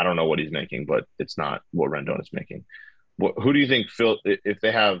I don't know what he's making, but it's not what Rendon is making. Who do you think if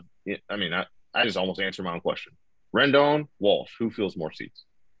they have? I mean, I just almost answered my own question. Rendon, Walsh, who fills more seats?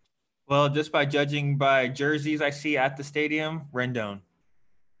 Well, just by judging by jerseys I see at the stadium, Rendon.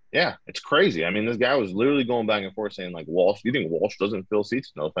 Yeah, it's crazy. I mean, this guy was literally going back and forth saying, like, Walsh, you think Walsh doesn't fill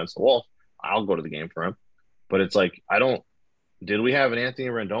seats? No offense to Walsh. I'll go to the game for him. But it's like, did we have an Anthony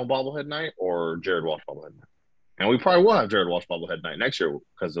Rendon bobblehead night or Jared Walsh bobblehead night? And we probably will have Jared Walsh bobblehead night next year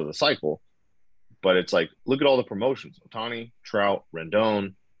because of the cycle. But it's like, look at all the promotions: Ohtani, Trout,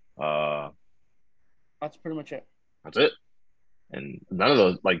 Rendon. That's pretty much it. That's it. And none of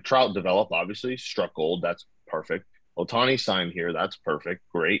those, like Trout developed, obviously, struck gold. That's perfect. Ohtani signed here. That's perfect.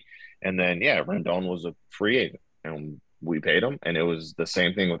 Great. And then, yeah, Rendon was a free agent and we paid him. And it was the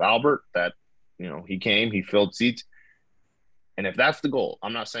same thing with Albert that, he came, he filled seats. And if that's the goal,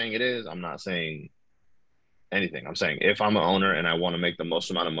 I'm not saying it is. I'm not saying anything. I'm saying if I'm an owner and I want to make the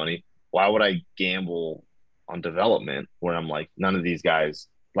most amount of money, why would I gamble on development where I'm like, none of these guys,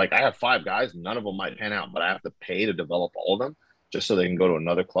 like I have 5 guys, none of them might pan out, but I have to pay to develop all of them just so they can go to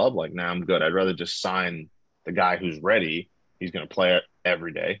another club? Like, nah, I'm good. I'd rather just sign the guy who's ready. He's going to play it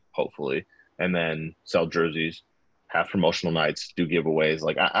every day, hopefully, and then sell jerseys, have promotional nights, do giveaways.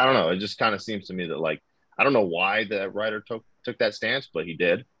 Like, I don't know. It just kind of seems to me that, like, I don't know why the writer took that stance, but he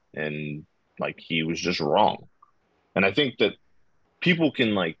did. And, like, he was just wrong. And I think that people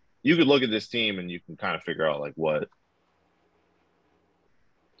can, like, you could look at this team and you can kind of figure out, like, what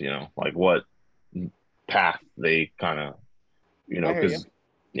path they kind of, because,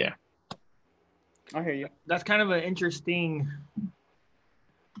 yeah. I hear you. That's kind of an interesting,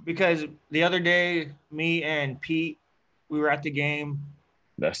 because the other day, me and Pete, we were at the game.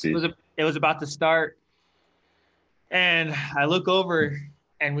 It was about to start, and I look over,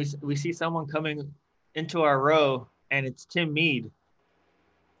 and we see someone coming into our row, and it's Tim Mead.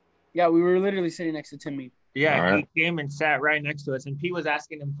 Yeah, we were literally sitting next to Tim Mead. Yeah, right. He came and sat right next to us, and Pete was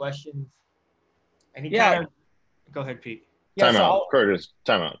asking him questions, and he kind of – go ahead, Pete. Time out, Curtis.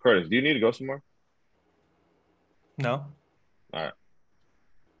 Curtis, do you need to go somewhere? No. All right.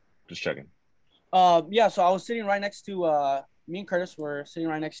 Just checking. Yeah, so I was sitting right next to me and Curtis were sitting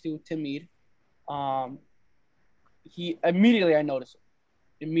right next to Tim Mead. He immediately, I noticed him.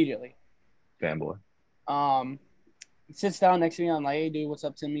 Immediately. Fanboy. He sits down next to me. I'm like, hey, dude, what's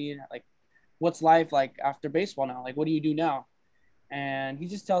up, Tim Mead? Like, what's life like after baseball now? Like, what do you do now? And he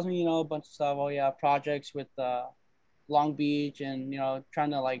just tells me, a bunch of stuff. Oh, yeah, projects with Long Beach and,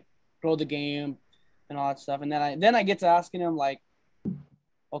 trying to, like, grow the game and all that stuff. And then I get to asking him, like,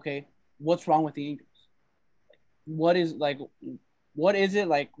 okay, what's wrong with the Angels? What is it?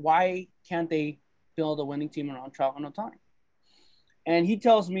 Like, why can't they build a winning team around Trout and Ohtani? And he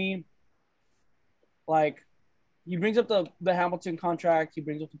tells me, like, he brings up the Hamilton contract, he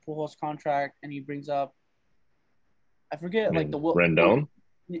brings up the Pujols contract, and he brings up, I forget, like the Rendon.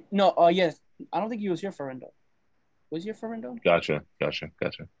 No, yes, I don't think he was here for Rendon. Was he here for Rendon? Gotcha.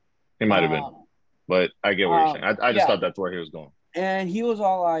 He might have been, but I get what you're saying. I just thought that's where he was going. And he was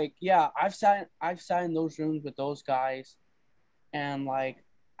all like, "Yeah, I've sat in those rooms with those guys, and like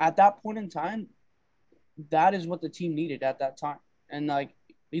at that point in time, that is what the team needed at that time. And like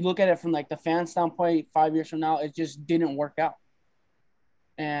you look at it from like the fan standpoint, 5 years from now, it just didn't work out.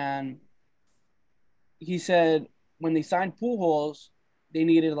 And he said when they signed Pujols, they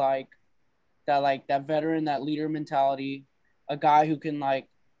needed that veteran, that leader mentality, a guy who can like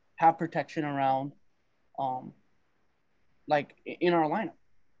have protection around, like in our lineup,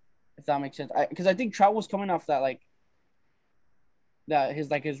 if that makes sense. Because I think Trout was coming off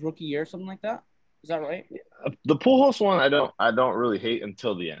his rookie year or something like that. Is that right? The Pujols one, I don't really hate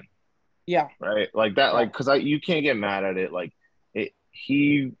until the end. Yeah. Right. Like that. Like because you can't get mad at it. Like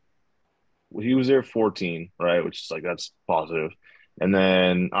he was there 14, right? Which is like that's positive. And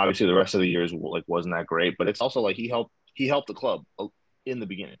then obviously the rest of the years like wasn't that great, but it's also like he helped the club in the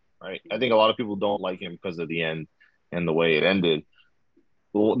beginning, right? I think a lot of people don't like him because of the end and the way it ended.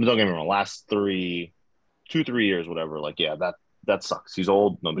 Well, don't get me wrong, last 2-3 years, whatever. Like, yeah, that sucks. He's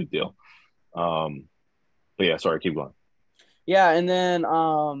old, no big deal. But yeah, sorry, keep going. Yeah, and then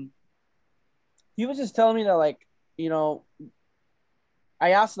he was just telling me that like,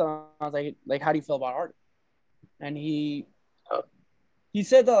 I asked him, I was like, how do you feel about Art? And he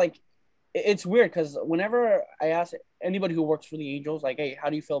said that like it's weird because whenever I ask anybody who works for the Angels, like, hey, how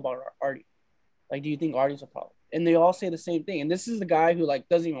do you feel about Artie? Like, do you think Artie's a problem? And they all say the same thing. And this is the guy who like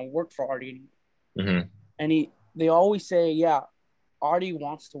doesn't even work for Artie anymore. Mm-hmm. And they always say, yeah, Artie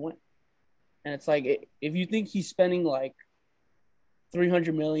wants to win. And it's like if you think he's spending like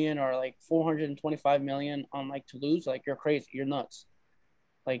 $300 million or like $425 million on like to lose, like you're crazy, you're nuts.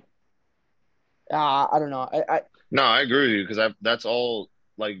 Like, I don't know. No, I agree with you because that's all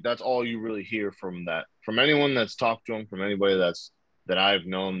you really hear from anyone that's talked to him, from anybody that I've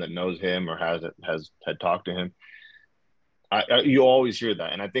known that knows him or had talked to him. You always hear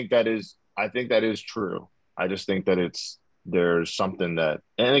that, and I think that is true. I just think that there's something that,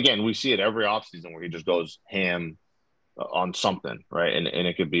 and again, we see it every offseason where he just goes ham on something, right? And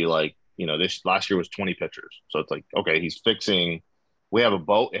it could be like this last year was 20 pitchers. So it's like, okay, he's fixing. We have a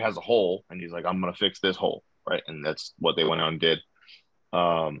boat, it has a hole, and he's like, I'm gonna fix this hole, right? And that's what they went out and did.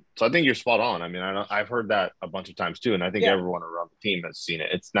 So I think you're spot on. I mean, I've heard that a bunch of times too, and I think Yeah. everyone around the team has seen it.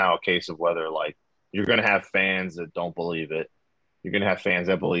 It's now a case of whether like you're gonna have fans that don't believe it. You're gonna have fans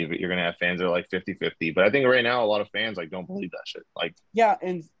that believe it. You're gonna have fans that are like 50-50. But I think right now a lot of fans like don't believe that shit. Like, Yeah,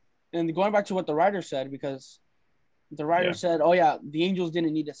 and going back to what the writer said, because the writer Yeah. said, "Oh yeah, the Angels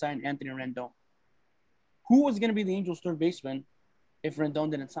didn't need to sign Anthony Rendon." Who was going to be the Angels' third baseman if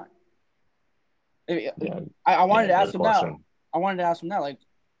Rendon didn't sign? yeah, I wanted to yeah, ask good him that. question. I wanted to ask him that. Like,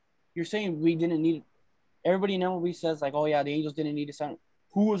 you're saying we didn't need. Everybody in MLB says like, "Oh yeah, the Angels didn't need to sign."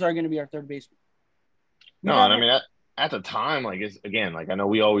 Who was going to be our third baseman? No, and I mean at the time, like it's again, like I know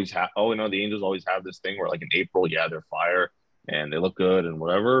we always have. Oh, we know the Angels always have this thing where like in April, yeah, they're fire and they look good and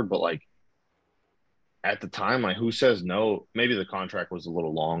whatever. But like at the time, like who says no? Maybe the contract was a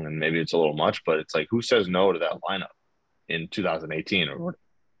little long and maybe it's a little much, but it's like who says no to that lineup in 2018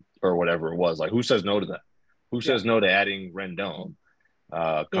 or whatever it was? Like who says no to that? Who says no to adding Rendon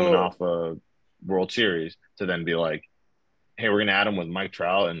coming off a World Series to then be like, hey, we're gonna add him with Mike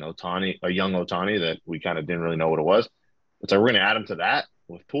Trout and Otani, a young Otani that we kind of didn't really know what it was. It's like we're gonna add him to that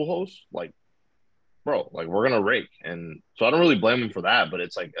with Pujols, like, bro, like we're gonna rake, and so I don't really blame him for that. But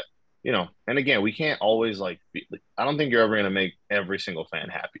it's like, and again, we can't always I don't think you're ever gonna make every single fan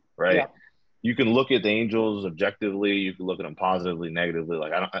happy, right? Yeah. You can look at the Angels objectively, you can look at them positively, negatively.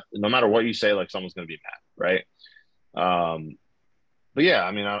 Like no matter what you say, like someone's gonna be mad, right? But yeah,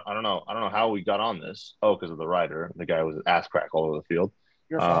 I mean, I don't know. I don't know how we got on this. Oh, because of the writer. The guy was ass crack all over the field.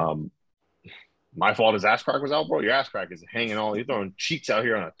 Your fault. My fault his ass crack was out, bro. Your ass crack is hanging all. You're throwing cheeks out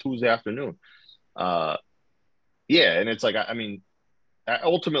here on a Tuesday afternoon. Yeah, and it's like, I mean,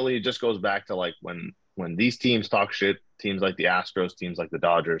 ultimately it just goes back to like when these teams talk shit, teams like the Astros, teams like the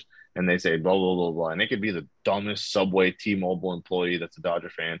Dodgers, and they say blah blah blah blah, and it could be the dumbest Subway T-Mobile employee that's a Dodger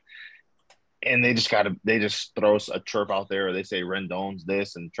fan. And they just throw a chirp out there, or they say Rendon's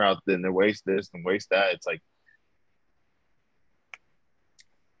this and Trout, then they waste this and waste that. It's like,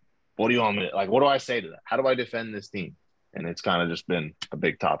 what do you want me to, like, what do I say to that? How do I defend this team? And it's kind of just been a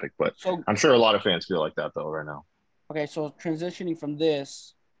big topic, but So I'm sure a lot of fans feel like that though right now. okay, so transitioning from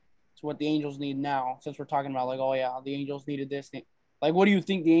this to what the Angels need now, since we're talking about like, oh yeah, the Angels needed this thing. Like, what do you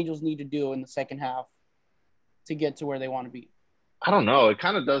think the Angels need to do in the second half to get to where they want to be? I don't know. It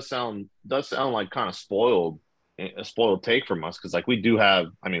kind of does sound like kind of a spoiled take from us because like we have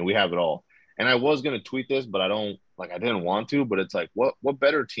it all. And I was gonna tweet this, but I didn't want to. But it's like, what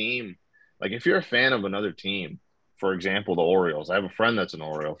better team? Like if you're a fan of another team, for example, the Orioles. I have a friend that's an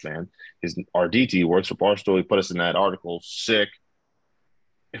Oriole fan. His RDT works for Barstool. He put us in that article. Sick.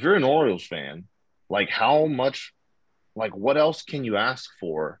 If you're an Orioles fan, like how much, like what else can you ask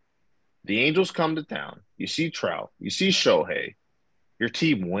for? The Angels come to town. You see Trout. You see Shohei. Your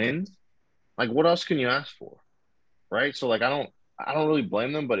team wins. Like, what else can you ask for, right? So, like, I don't really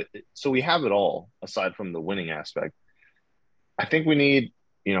blame them, but so we have it all aside from the winning aspect. I think we need,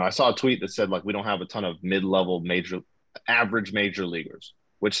 I saw a tweet that said like we don't have a ton of mid-level average major leaguers,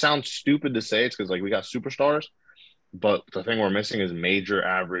 which sounds stupid to say. It's because like we got superstars, but the thing we're missing is major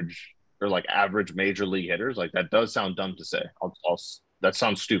average or like average major league hitters. Like that does sound dumb to say. That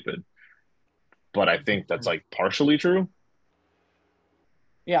sounds stupid, but I think that's like partially true.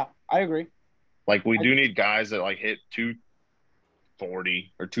 Yeah, I agree. Like we do need guys that like hit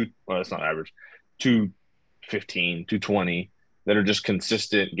 240 or that's not average, 215, 220 that are just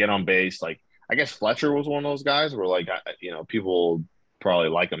consistent, get on base. Like I guess Fletcher was one of those guys where like, people probably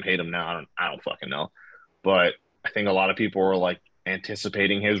like him, hate him now. I don't fucking know. But I think a lot of people were like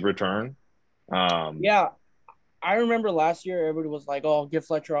anticipating his return. Yeah, I remember last year everybody was like, "Oh, get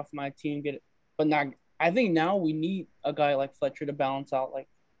Fletcher off my team, get it." But now I think now we need a guy like Fletcher to balance out like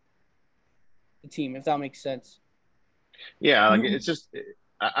the team, if that makes sense. Yeah, like it's just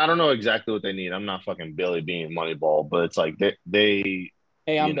I don't know exactly what they need. I'm not fucking Billy Bean Moneyball, but it's like they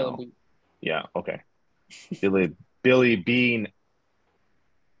Hey, I'm Billy Bean. Yeah, okay. Billy Bean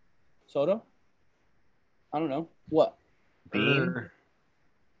Soto? I don't know. What? Bean?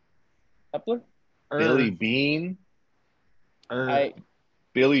 Kepler? Billy Bean?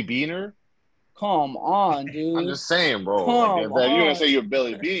 Billy Beaner? Come on, dude. I'm just saying, bro. Like, if you're gonna say you're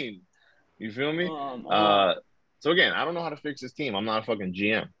Billy Bean, you feel me? So again, I don't know how to fix this team. I'm not a fucking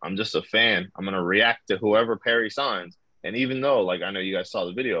GM. I'm just a fan. I'm gonna react to whoever Perry signs. And even though, like, I know you guys saw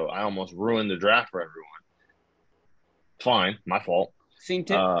the video, I almost ruined the draft for everyone. Fine, my fault. Same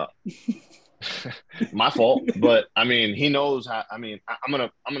tip. My fault. But I mean, he knows how. I mean, I'm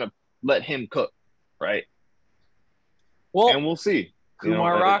gonna let him cook, right? Well, and we'll see.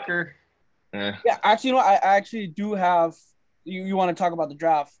 Kumar Rocker. Eh, Yeah, actually, you know, I actually do have. You want to talk about the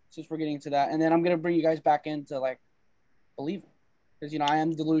draft since we're getting to that, and then I'm gonna bring you guys back into like believing, because I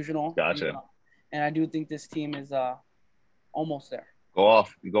am delusional, gotcha. and I do think this team is almost there. Go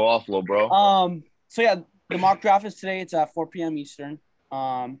off, little bro. So yeah, the mock draft is today. It's at 4 p.m. Eastern.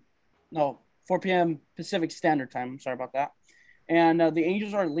 No, 4 p.m. Pacific Standard Time. I'm sorry about that. And the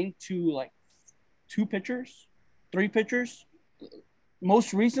Angels are linked to like three pitchers.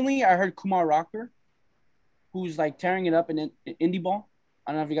 Most recently, I heard Kumar Rocker, who's like tearing it up in indie ball.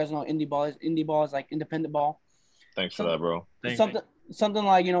 I don't know if you guys know what indie ball is. Indie ball is like independent ball. Thanks for Some, that, bro. something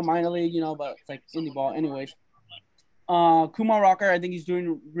like minor league, but it's like indie ball. Anyways, Kumar Rocker, I think he's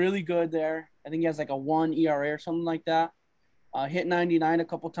doing really good there. I think he has like a 1 ERA or something like that. Hit 99 a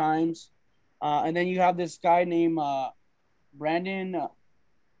couple times. And then you have this guy named Brandon,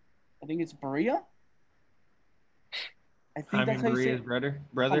 I think it's Berea. I think that's how you say Berea's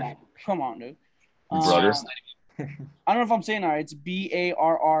it. brother. Come on, dude. Brother. I don't know if I'm saying it right. It's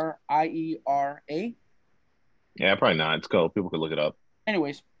Barriera. Yeah, probably not. It's cool. People could look it up.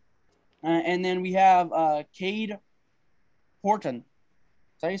 Anyways, and then we have Cade Horton. Is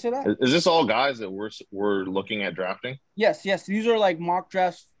that how you say that? Is this all guys that we're looking at drafting? Yes. These are like mock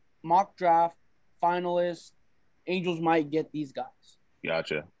draft finalists. Angels might get these guys.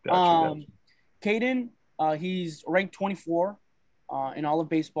 Gotcha. Caden, he's ranked 24 in all of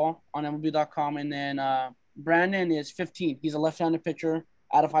baseball on MLB.com, and then Brandon is 15. He's a left-handed pitcher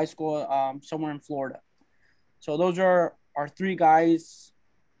out of high school, somewhere in Florida. So those are our three guys.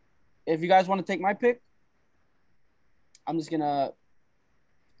 If you guys want to take my pick, I'm just gonna.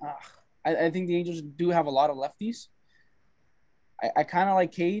 I think the Angels do have a lot of lefties. I kind of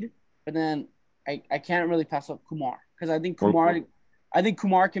like Cade, but then I can't really pass up Kumar, because I think Kumar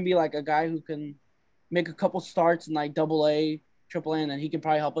can be like a guy who can make a couple starts in like AA, AAA, and then he can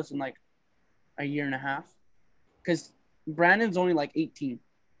probably help us in like a year and a half. Because Brandon's only like 18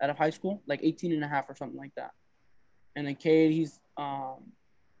 out of high school, like 18 and a half or something like that. And then Cade, he's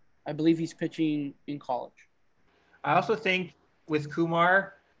I believe he's pitching in college. I also think with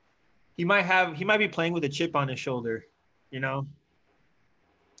Kumar, he might be playing with a chip on his shoulder, So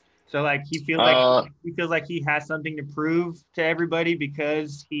like he feels like he has something to prove to everybody,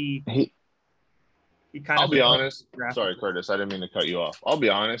 because he kind of. I'll be honest. Sorry, Curtis. I didn't mean to cut you off. I'll be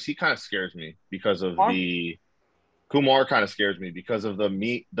honest. He kind of scares me because of Kumar kind of scares me because of the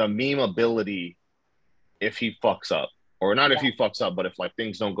meme ability. If he fucks up, or not, if he fucks up, but if like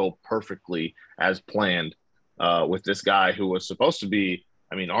things don't go perfectly as planned, with this guy who was supposed to be,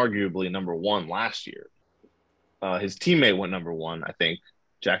 arguably number one last year. His teammate went number one, I think.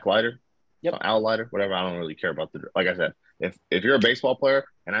 Jack Leiter, Al Leiter, whatever. I don't really care about like I said, if you're a baseball player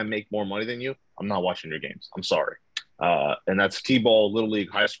and I make more money than you, I'm not watching your games. I'm sorry. And that's T-ball, little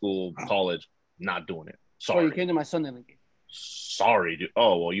league, high school, college. Not doing it. Sorry. Oh, you came to my Sunday league game. Sorry, dude.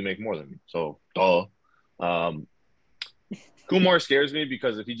 Oh, well, you make more than me, so duh. Kumar scares me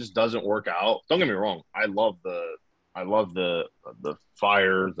because if he just doesn't work out, don't get me wrong. I love the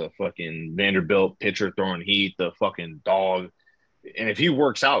fire, the fucking Vanderbilt pitcher throwing heat, the fucking dog. And if he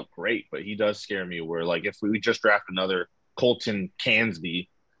works out, great. But he does scare me where, like, if we just draft another Colton Cansby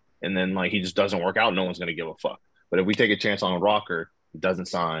and then, like, he just doesn't work out, no one's going to give a fuck. But if we take a chance on a Rocker, he doesn't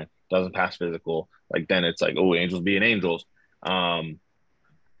sign, doesn't pass physical, like, then it's like, oh, Angels being Angels. I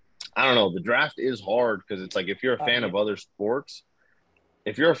don't know. The draft is hard because it's like if you're a fan of other sports,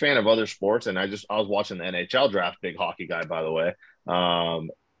 and I was watching the NHL draft, big hockey guy, by the way.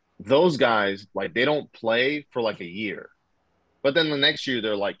 Those guys, like, they don't play for like a year. But then the next year,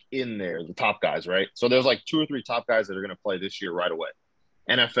 they're like in there, the top guys, right? So there's like 2 or 3 top guys that are going to play this year right away.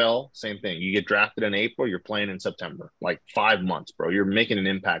 NFL, same thing. You get drafted in April, you're playing in September, like 5 months, bro. You're making an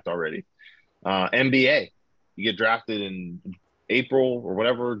impact already. NBA, you get drafted in April or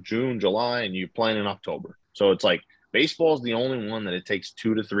whatever, June, July, and you're playing in October. So it's like baseball is the only one that it takes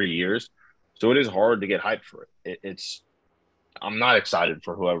 2 to 3 years. So it is hard to get hyped for it. I'm not excited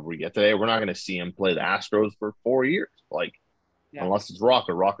for whoever we get today. We're not going to see him play the Astros for 4 years. Like, unless it's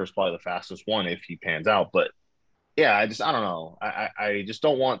Rocker. Rocker's probably the fastest one if he pans out. But yeah, I don't know. I just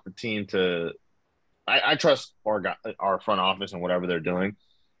don't want the team to. I trust our front office and whatever they're doing.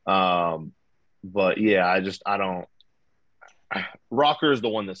 But yeah, I don't. Rocker is the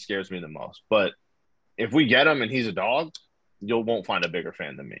one that scares me the most. But if we get him and he's a dog, you won't find a bigger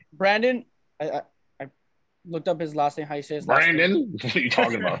fan than me. Brandon, I looked up his last name. How you say his last name? Brandon? What are you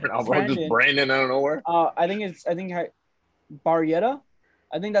talking about? Just Brandon out of nowhere? I think Barrieta.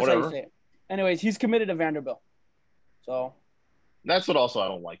 I think that's how you say it. Anyways, he's committed to Vanderbilt. So that's what also I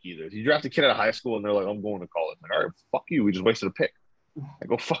don't like either. You draft a kid out of high school and they're like, I'm going to college. Like, all right, fuck you. We just wasted a pick. Like,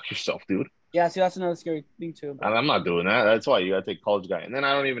 go fuck yourself, dude. Yeah, see, that's another scary thing too. But And I'm not doing that. That's why you got to take college guy. And then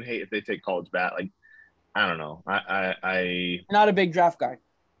I don't even hate if they take college bat. Like, I don't know. I not a big draft guy.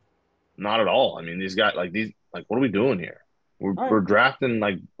 not at all. I mean, these guys, like, what are we doing here? We're, All right. we're drafting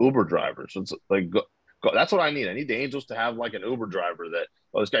like Uber drivers. It's like, that's what I need. I need the Angels to have like an Uber driver that,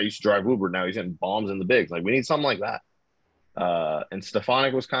 oh, this guy used to drive Uber. Now he's hitting bombs in the bigs. Like, we need something like that. And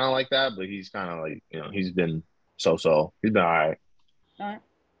Stefanik was kind of like that, but he's kind of like, he's been so. He's been all right. All right.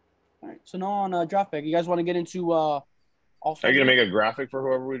 All right. So now on draft pick, you guys want to get into Are you going to make a graphic for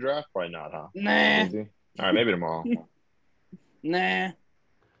whoever we draft? Probably not, huh? Nah. Easy. All right, maybe tomorrow. Nah.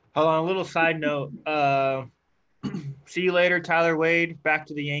 Hold on, a little side note. See you later, Tyler Wade. Back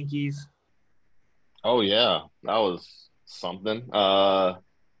to the Yankees. Oh, yeah. That was something. I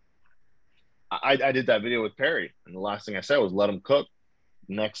did that video with Perry, and the last thing I said was let him cook.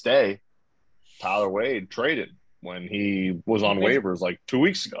 Next day, Tyler Wade traded when he was on waivers like 2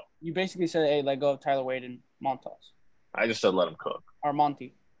 weeks ago. You basically said, "Hey, let go of Tyler Wade and Montas I just said let him cook. or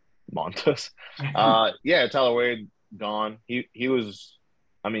Monty." Montas. Yeah, Tyler Wade gone. He was.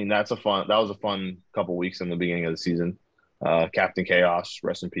 I mean, that was a fun couple weeks in the beginning of the season. Captain Chaos,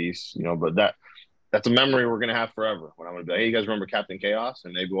 rest in peace. But that's a memory we're gonna have forever. When I'm gonna be like, hey, you guys remember Captain Chaos?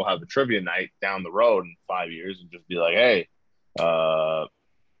 And maybe we'll have a trivia night down the road in 5 years and just be like, hey,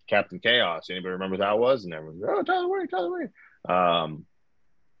 Captain Chaos. Anybody remember who that was? And everyone's like, oh, Tyler Wade.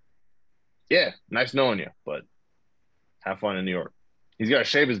 Yeah, nice knowing you, but have fun in New York. He's got to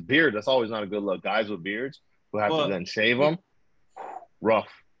shave his beard. That's always not a good look. Guys with beards who have to then shave them, rough.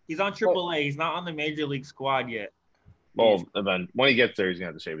 He's on AAA. He's not on the major league squad yet. Well, then when he gets there, he's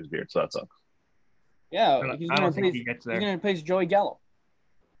gonna have to shave his beard. So that sucks. Yeah, I don't think he gets there. He's gonna replace Joey Gallo.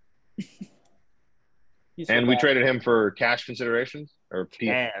 And we traded him for cash considerations or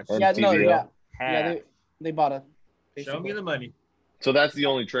Cash. Yeah, they bought a. Show me the money. So that's the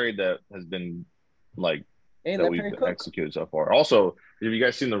only trade that has been like that we've Perry Cook. executed so far. Also, have you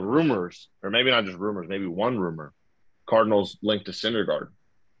guys seen the rumors, or maybe not just rumors, maybe one rumor, Cardinals linked to Syndergaard?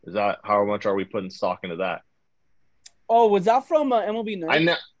 Is that how much are we putting stock into that? Oh, was that from MLB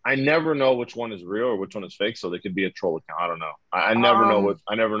Nerds? I never know which one is real or which one is fake, so they could be a troll account. I don't know. I never know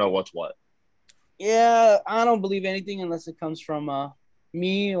I never know what's what. Yeah, I don't believe anything unless it comes from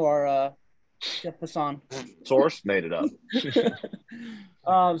me or Jeff Passan. Source made it up.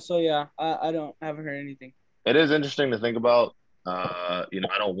 So yeah, I haven't heard anything. It is interesting to think about. I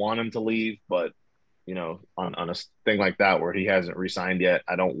don't want him to leave, but on a thing like that where he hasn't re-signed yet,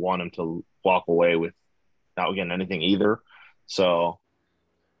 I don't want him to walk away without getting anything either. So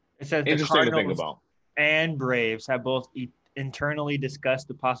it says interesting to think about. And Braves have both internally discussed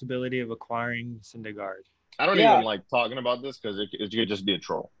the possibility of acquiring Syndergaard. I don't even like talking about this because it could just be a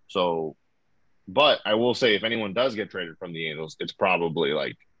troll. So, but I will say if anyone does get traded from the Angels, it's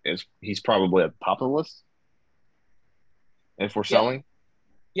probably he's probably at the top of the list. If we're selling.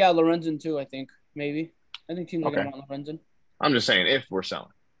 Yeah, Lorenzen too, I think. Maybe. I think teams are going to want Lorenzen. I'm just saying if we're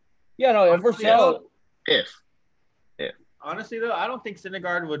selling. Yeah, no, if we're selling. If. Honestly, though, I don't think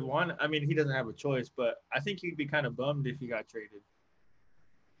Syndergaard would want – I mean, he doesn't have a choice, but I think he'd be kind of bummed if he got traded.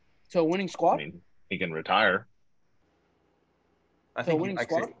 To a winning squad? I mean, he can retire. I think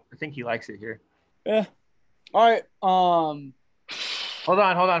he likes it here. Yeah. All right. Hold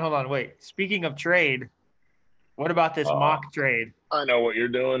on. Wait. Speaking of trade, what about this mock trade? I know what you're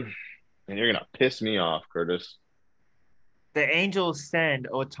doing, and you're going to piss me off, Curtis. The Angels send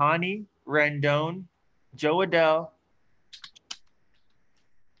Ohtani, Rendon, Joe Adell,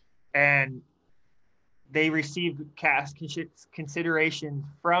 and they received cash consideration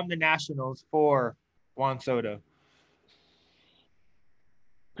from the Nationals for Juan Soto.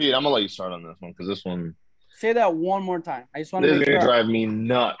 Pete, I'm going to let you start on this one because this one – say that one more time. I just want to – this is going to drive me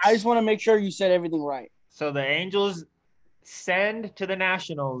nuts. I just want to make sure you said everything right. So the Angels send to the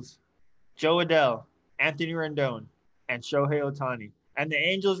Nationals Joe Adell, Anthony Rendon, and Shohei Ohtani. And the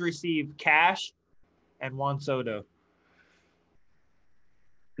Angels receive cash and Juan Soto.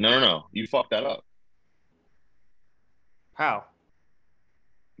 No. You fucked that up. How?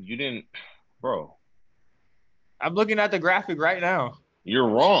 You didn't – bro. I'm looking at the graphic right now. You're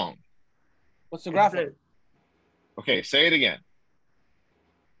wrong. What's the graphic? Okay, say it again.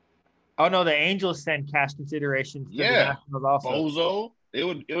 Oh, no, the Angels send cash considerations to the Nationals also. Bozo. It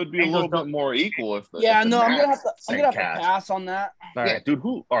would be a little bit more equal if the I'm gonna have to pass on that. Yeah, dude.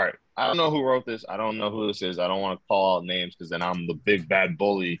 All right. I don't know who wrote this. I don't know who this is. I don't want to call out names because then I'm the big bad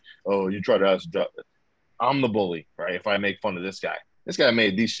bully. Oh, you try to ask. I'm the bully, right? If I make fun of this guy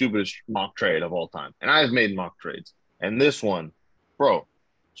made the stupidest mock trade of all time, and I've made mock trades. And this one, bro.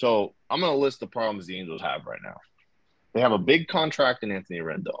 So I'm gonna list the problems the Angels have right now. They have a big contract in Anthony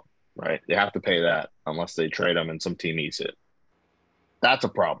Rendon, right? They have to pay that unless they trade him and some team eats it. That's a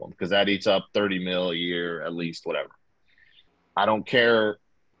problem because that eats up 30 mil a year at least, whatever. I don't care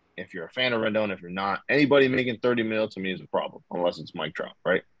if you're a fan of Rendon, if you're not. Anybody making 30 mil to me is a problem unless it's Mike Trout,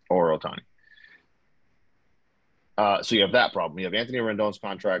 right? Or Ohtani. So you have that problem. You have Anthony Rendon's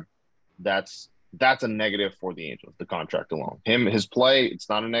contract. That's a negative for the Angels, the contract alone. His play, it's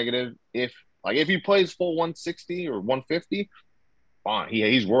not a negative. If he plays full 160 or 150, fine.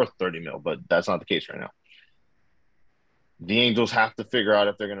 He's worth 30 mil, but that's not the case right now. The Angels have to figure out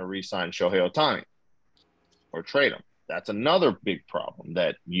if they're going to re-sign Shohei Ohtani or trade him. That's another big problem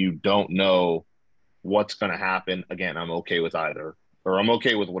that you don't know what's going to happen. Again, I'm okay with either, or I'm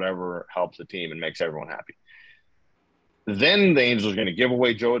okay with whatever helps the team and makes everyone happy. Then the Angels are going to give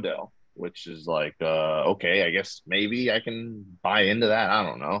away Jo Adell, which is like, okay, I guess maybe I can buy into that. I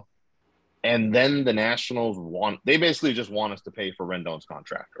don't know. And then the Nationals they basically just want us to pay for Rendon's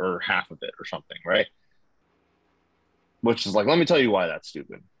contract or half of it or something, right? Which is like, let me tell you why that's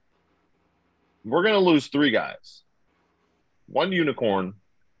stupid. We're going to lose 3 guys. 1 unicorn,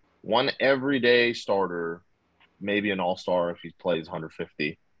 1 everyday starter, maybe an all-star if he plays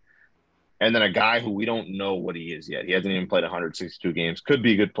 150, and then a guy who we don't know what he is yet. He hasn't even played 162 games. Could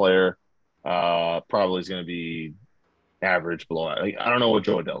be a good player. Probably is going to be average below. I don't know what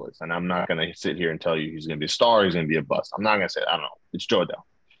Jo Adell is, and I'm not going to sit here and tell you he's going to be a star, he's going to be a bust. I'm not going to say it. I don't know. It's Jo Adell.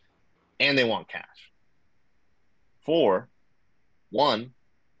 And they want cash. 4, 1,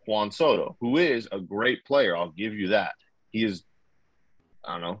 Juan Soto, who is a great player. I'll give you that. He is,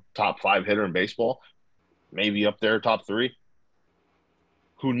 I don't know, top 5 hitter in baseball, maybe up there, top 3,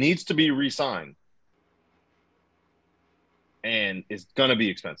 who needs to be re-signed and is going to be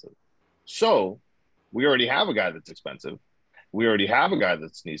expensive. So we already have a guy that's expensive. We already have a guy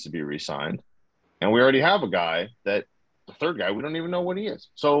that needs to be re-signed. And we already have a guy that, the third guy, we don't even know what he is.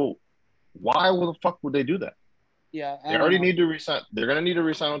 So why the fuck would they do that? Yeah, they already need to resign. They're going to need to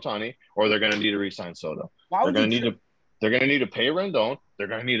resign Ohtani, or they're going to need to resign Soto. They're going to need to pay Rendon. They're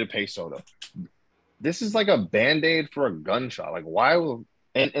going to need to pay Soto. This is like a Band-Aid for a gunshot. Like, why will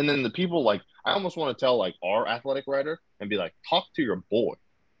and then the people, like, I almost want to tell, like, our athletic writer and be like, talk to your boy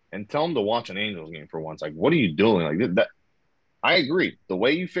and tell him to watch an Angels game for once. Like, what are you doing? Like, that I agree. The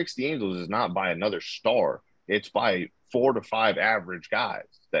way you fix the Angels is not by another star. It's by 4 to 5 average guys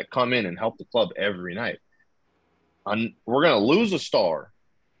that come in and help the club every night. We're going to lose a star,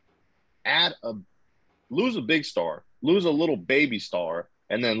 lose a big star, lose a little baby star,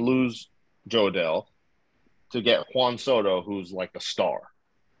 and then lose Jo Adell to get Juan Soto, who's like a star.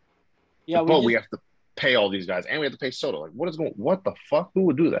 Yeah, but we have to pay all these guys, and we have to pay Soto. Like, what the fuck? Who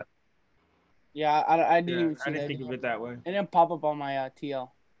would do that? Yeah, I didn't even see I didn't think of it that way. It didn't pop up on my TL.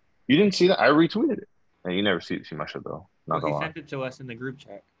 You didn't see that? I retweeted it. And you never see my shit, though. Not he sent it to us in the group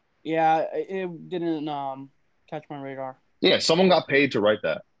chat. Yeah, it didn't catch my radar. Yeah, someone got paid to write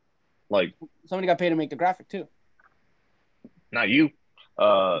that. Like, somebody got paid to make the graphic too. Not you.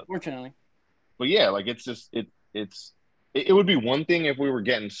 Fortunately. But yeah, like, it's just it would be one thing if we were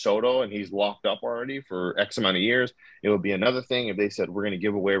getting Soto and he's locked up already for X amount of years. It would be another thing if they said we're going to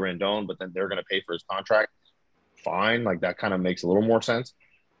give away Rendon, but then they're going to pay for his contract. Fine, like, that kind of makes a little more sense.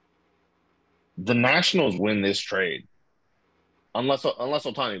 The Nationals win this trade, unless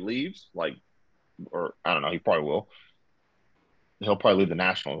Ohtani leaves, like, or I don't know, he probably will. He'll probably leave the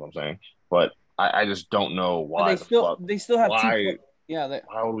Nationals, I'm saying, but I just don't know why. They still have why.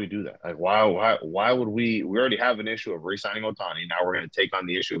 Why would we do that? Like, why would we already have an issue of re-signing Ohtani. Now we're going to take on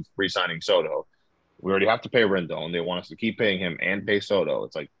the issue of re-signing Soto. We already have to pay Rendon. They want us to keep paying him and pay Soto.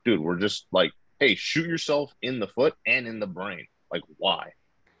 It's like, dude, we're just like, hey, shoot yourself in the foot and in the brain. Like, why?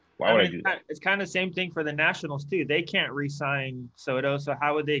 Why would I do that? It's kind of the same thing for the Nationals too. They can't re-sign Soto, so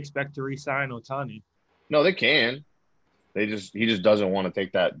how would they expect to re-sign Ohtani? No, they can. He just doesn't want to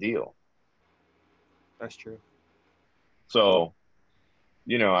take that deal. That's true. So,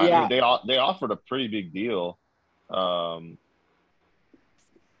 you know, I mean, they offered a pretty big deal. You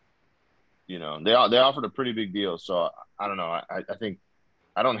know, they offered a pretty big deal. So I don't know. I think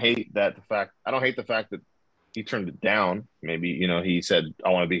I don't hate the fact that he turned it down. Maybe, you know, he said, I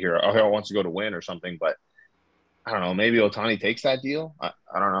want to be here. Oh, he wants to go to win or something. But I don't know. Maybe Ohtani takes that deal. I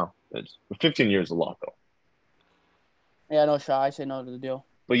don't know. 15 years is a lot, though. Yeah, no shot. I say no to the deal.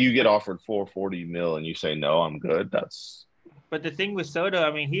 But you get offered $440 million and you say, no, I'm good. But the thing with Soto,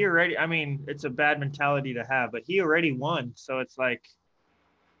 I mean, it's a bad mentality to have, but he already won. So it's like,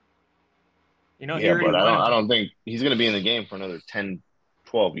 you know, yeah, but I don't think he's going to be in the game for another 10,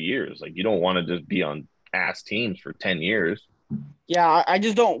 12 years. Like, you don't want to just be on ass teams for 10 years. Yeah, I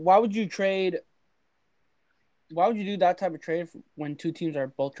just don't. Why would you trade why would you do that type of trade when two teams are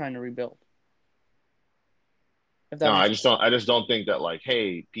both trying to rebuild? If that No, I makes just don't. I just don't think that like,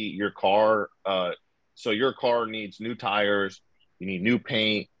 hey, Pete, your car. So your car needs new tires. You need new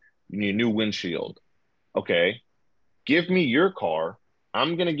paint. You need a new windshield. Okay, give me your car.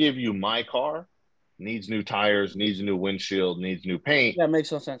 I'm gonna give you my car. Needs new tires. Needs a new windshield. Needs new paint. that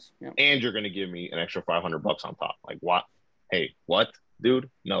makes no sense. Yeah, And you're gonna give me an extra $500 on top. Like what? Hey, what, dude?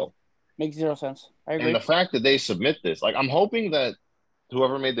 No. makes zero sense. I And agree. the fact that they submit this, like, I'm hoping that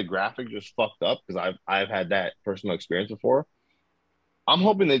whoever made the graphic just fucked up because I've had that personal experience before. I'm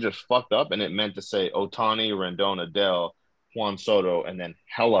hoping they just fucked up and it meant to say Otani, Rendon, Adele, Juan Soto, and then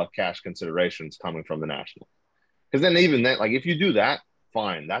hella cash considerations coming from the National. Because then even then, like if you do that,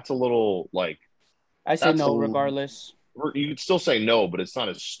 fine. That's a little like I say that's no a regardless. you could still say no, but it's not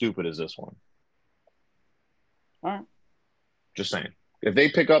as stupid as this one. All right. Just saying. If they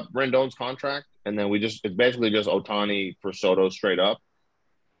pick up Rendon's contract and then it's basically just Otani for Soto straight up,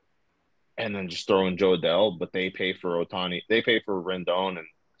 and then just throw in Joe Adele, but they pay for Otani, they pay for Rendon and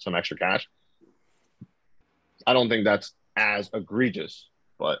some extra cash. I don't think that's as egregious,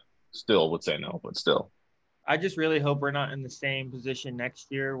 but still would say no, but still. I just really hope we're not in the same position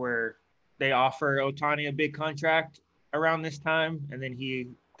next year where they offer Otani a big contract around this time and then he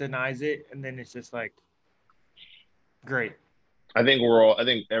denies it. And then it's just like, great. I think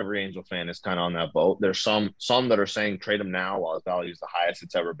every Angel fan is kind of on that boat. There's some that are saying trade him now while his value is the highest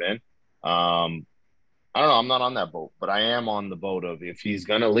it's ever been. I don't know. I'm not on that boat, but I am on the boat of if he's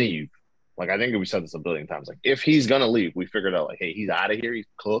gonna leave. Like I think we said this a billion times. Like if he's gonna leave, we figured out like, hey, he's out of here. He's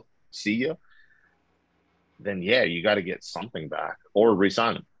cooked. See ya. Then yeah, you got to get something back or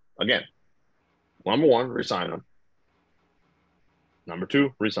resign him again. Number one, resign him. Number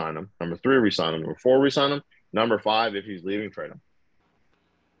two, resign him. Number three, resign him. Number four, resign him. Number five, if he's leaving, trade him.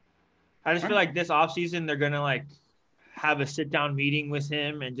 I just feel like this offseason they're gonna like have a sit down meeting with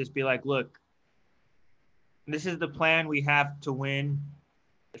him and just be like, look, this is the plan we have to win.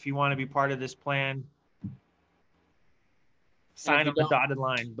 If you want to be part of this plan, sign on the dotted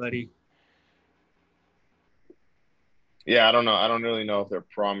line, buddy. Yeah, I don't know. I don't really know if their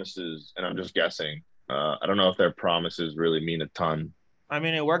promises, and I'm just guessing. I don't know if their promises really mean a ton. I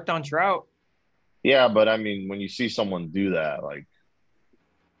mean, it worked on Trout. Yeah, but I mean, when you see someone do that, like,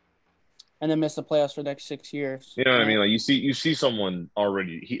 and then miss the playoffs for the next 6 years. you know what I mean? Like, you see someone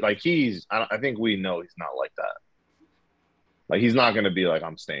already. I think we know he's not like that. Like, he's not going to be like,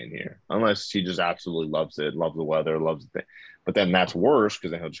 I'm staying here, unless he just absolutely loves it, loves the weather, loves the thing. But then that's worse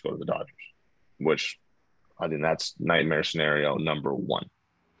because then he'll just go to the Dodgers, which I think that's nightmare scenario number one.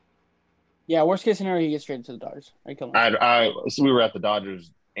 Yeah, worst case scenario, he gets traded to the Dodgers. So we were at the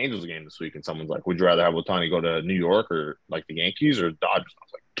Dodgers Angels game this week, and someone's like, "Would you rather have Otani go to New York or like the Yankees or Dodgers?" I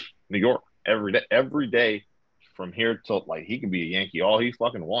was like, "New York every day from here till like he can be a Yankee all he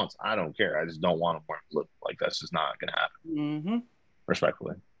fucking wants. I don't care. I just don't want him wearing blue. Like that's just not gonna happen." Mm-hmm.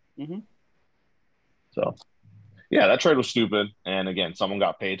 Respectfully. Mm-hmm. So, yeah, that trade was stupid. And again, someone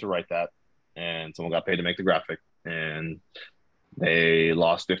got paid to write that, and someone got paid to make the graphic, and they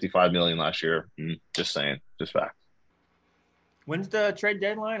lost $55 million last year. Just saying, just facts. When's the trade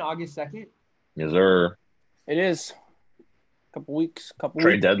deadline? August 2nd? Is there It is. Couple weeks.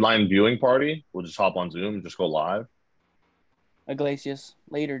 trade deadline viewing party? We'll just hop on Zoom and just go live. Iglesias.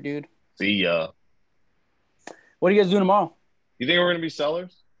 Later, dude. See ya. What are you guys doing tomorrow? You think we're going to be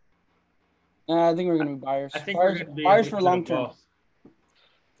sellers? I think we're going to be buyers. I think buyers, we're going to be buyers for long term.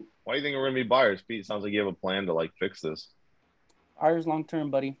 Why do you think we're going to be buyers, Pete? Sounds like you have a plan to like fix this. Buyers long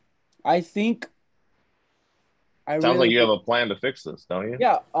term, buddy. I think. Sounds like you have a plan to fix this, don't you?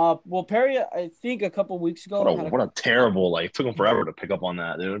 Yeah. Well, Perry, I think a couple weeks ago. What a terrible like. It took him forever to pick up on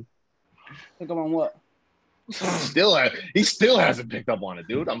that, dude. Pick up on what? He still hasn't picked up on it,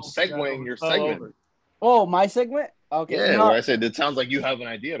 dude. I'm segueing your segment. Oh, my segment? Okay. Yeah, where I said it sounds like you have an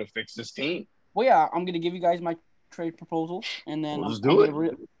idea to fix this team. Well, yeah, I'm gonna give you guys my trade proposal, and then we'll just do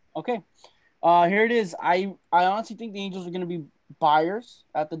it. Okay. Here it is. I honestly think the Angels are gonna be buyers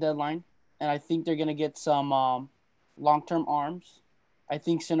at the deadline, and I think they're gonna get some long-term arms. I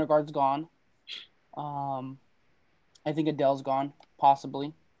think Syndergaard's gone. I think Adele's gone,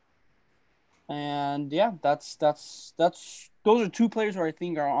 possibly. And yeah, that's those are two players who I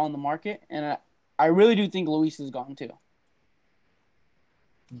think are on the market, and I really do think Luis is gone too.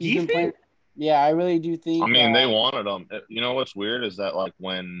 Yeah, I really do think. I mean, they wanted him. You know what's weird is that like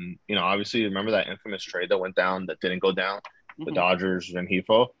when obviously remember that infamous trade that went down that didn't go down, the Dodgers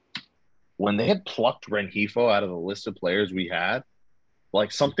Rengifo. When they had plucked Rengifo out of the list of players we had,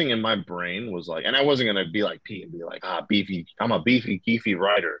 like something in my brain was like, and I wasn't gonna be like Pete and be like, beefy. I'm a beefy, geefy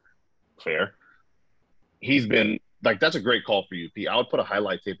writer. Fair. he's been like that's a great call for you, Pete. I would put a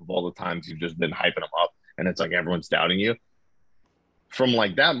highlight tape of all the times you've just been hyping him up, and it's like everyone's doubting you. From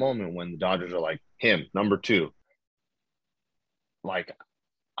like that moment when the Dodgers are like him, number two, like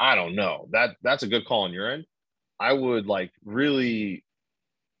I don't know. That's a good call on your end. I would like really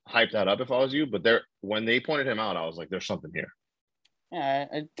hype that up if I was you, but there when they pointed him out, I was like, there's something here. Yeah,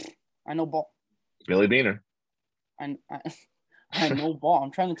 I know ball. Billy Beaner. I know ball.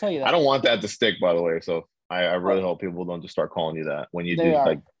 I'm trying to tell you that. I don't want that to stick, by the way. So I really hope people don't just start calling you that when you They do are.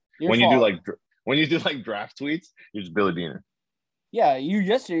 like Your when you fault. do like when you do like draft tweets, you're just Billy Beaner Yeah, you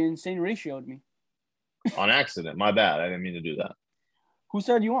yesterday insane ratioed me. on accident. My bad. I didn't mean to do that. Who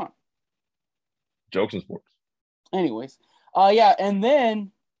said you want? Jokes and sports. Anyways, yeah, and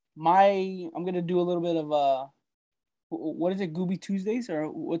then I'm gonna do a little bit of what is it, Gooby Tuesdays, or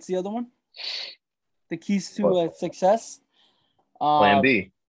what's the other one? The keys to success. Plan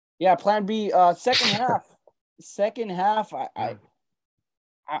B. Yeah, Plan B. Second half. Second half.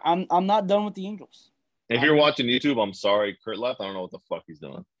 I'm not done with the Angels. If you're watching YouTube, I'm sorry. Kurt left. I don't know what the fuck he's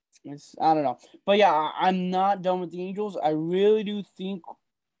doing. I don't know, but yeah, I'm not done with the Angels. I really do think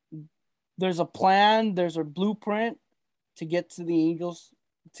there's a plan. There's a blueprint to get to the Angels.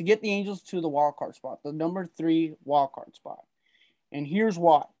 To get the Angels to the wild card spot, the number 3 wild card spot. And here's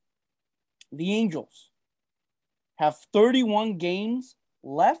why. The Angels have 31 games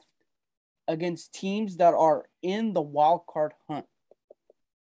left against teams that are in the wild card hunt.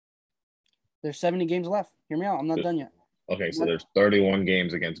 There's 70 games left. Hear me out. I'm not done yet. Okay, so there's 31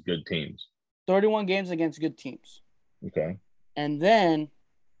 games against good teams. 31 games against good teams. Okay. And then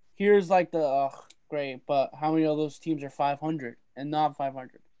here's like the great, but how many of those teams are 500 and not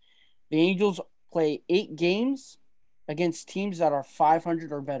 500? The Angels play 8 games against teams that are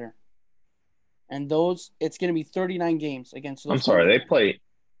 500 or better. And it's going to be 39 games against those. I'm sorry, they play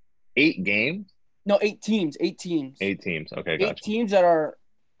 8 games? No, 8 teams. 8 teams. 8 teams. Okay, gotcha. 8 teams that are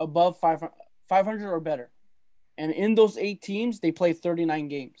above 500 or better. And in those 8 teams, they play 39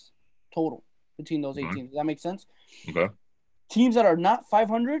 games total between those 8 teams. Does that make sense? Okay. Teams that are not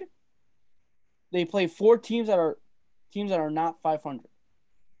 500, they play 4 teams that are not 500.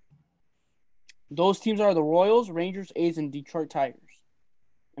 Those teams are the Royals, Rangers, A's, and Detroit Tigers.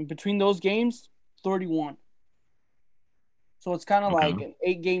 And between those games, 31. So it's kind of like an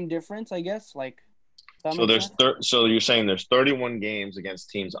 8-game difference, I guess. Like, so you're saying there's 31 games against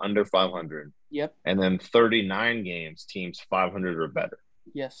teams under 500. Yep. And then 39 games teams 500 or better.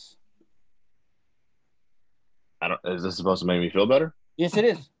 Yes. Is this supposed to make me feel better? Yes, it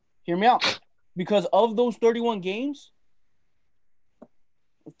is. Hear me out. Because of those 31 games,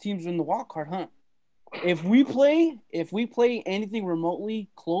 teams are in the wild card hunt. If we play anything remotely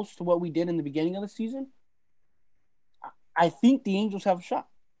close to what we did in the beginning of the season, I think the Angels have a shot.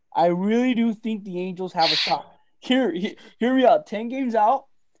 I really do think the Angels have a shot. Hear me out. 10 games out.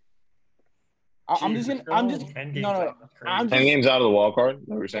 I'm just 10 games out of the wild card. Is that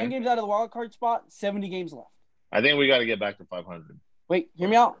what you're saying? 10 games out of the wild card spot. 70 games left. I think we got to get back to 500. Wait, hear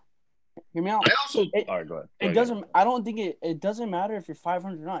me out. All right, go ahead. It doesn't. I don't think it doesn't matter if you're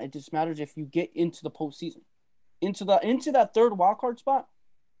 500 or not. It just matters if you get into the postseason, into that third wild card spot.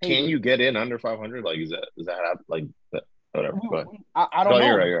 Can you get in under 500? Like, does that happen? Like, whatever. Go ahead. I don't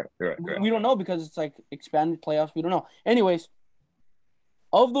know. You're right. We don't know because it's like expanded playoffs. We don't know. Anyways,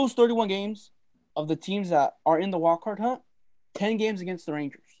 of those 31 games, of the teams that are in the wild card hunt, 10 games against the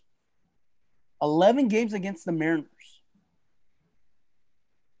Rangers, 11 games against the Mariners.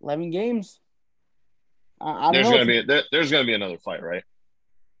 11 games. There's gonna be another fight, right?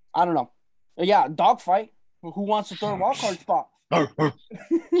 I don't know. Yeah, dogfight. Who wants the third wild card spot?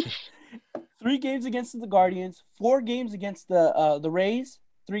 3 games against the Guardians, 4 games against the Rays,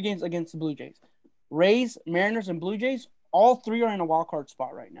 3 games against the Blue Jays. Rays, Mariners, and Blue Jays, all 3 are in a wild card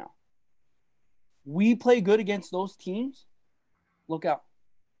spot right now. We play good against those teams. Look out.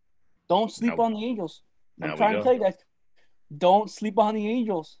 Don't sleep on the Angels. I'm trying to tell you guys. Don't sleep on the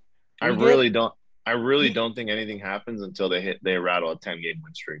Angels. I really don't think anything happens until they rattle a 10-game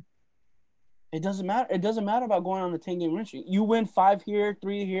win streak. It doesn't matter. It doesn't matter about going on the 10-game win streak. You win 5 here,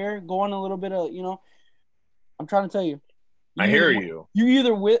 3 here, go on a little bit of, I'm trying to tell you. I hear you. You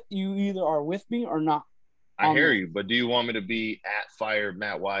either are with me or not. I hear you, but do you want me to be at fire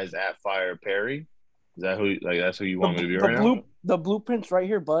Matt Wise, at fire Perry? Is that that's who you want me to be right now? The blueprint's right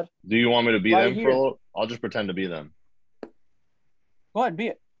here, bud. Do you want me to be them for a little? I'll just pretend to be them. Go ahead, be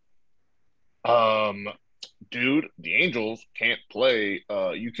it. Dude, the Angels can't play.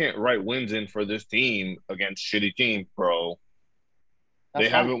 You can't write wins in for this team against shitty teams, bro. They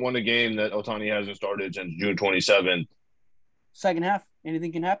haven't won a game that Ohtani hasn't started since June 27th. Second half,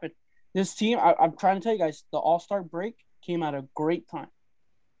 anything can happen. This team, I'm trying to tell you guys, the All-Star break came at a great time.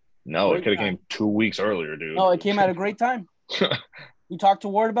 No, it Great could have time. came 2 weeks earlier, dude. No, it came at a great time. We talked to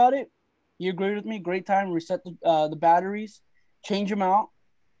Ward about it. He agreed with me. Great time. Reset the batteries, change them out,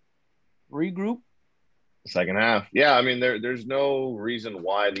 regroup. Second half. Yeah, I mean there's no reason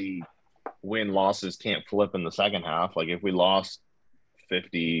why the win losses can't flip in the second half. Like if we lost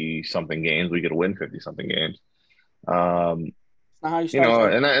 50 something games, we could win 50 something games. Um, It's not how you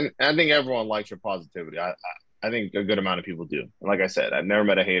start. and I think everyone likes your positivity. I think a good amount of people do. And like I said, I've never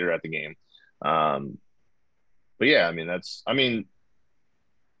met a hater at the game. Um, but yeah, I mean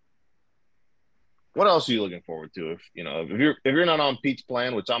what else are you looking forward to? If you're not on Pete's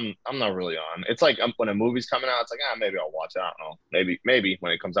plan, which I'm not really on. It's like when a movie's coming out, it's like maybe I'll watch it. I don't know. Maybe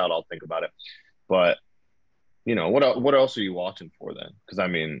when it comes out, I'll think about it. But what else are you watching for then? Because I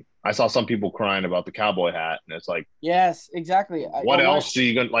mean, I saw some people crying about the cowboy hat, and it's like, Yes, exactly. what else are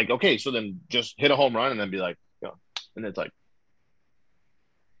you gonna like? Okay, so then just hit a home run and then be like, and it's like,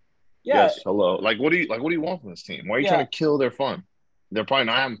 Yeah, yes, hello. Like, what do you want from this team? Why are you trying to kill their fun? They're probably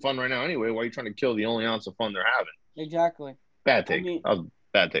not having fun right now anyway. Why are you trying to kill the only ounce of fun they're having? exactly. Bad take. I mean, That was a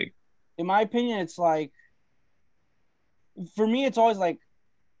bad take. in my opinion, it's like for me, it's always like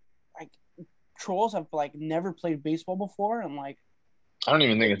trolls have like never played baseball before, and like I don't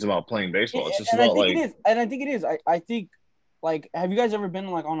even think it's about playing baseball. It's just and I about think like it is, and I think it is. I think like, have you guys ever been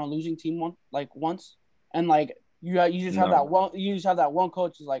like on a losing team once, and like you just have No. that one, you just have that one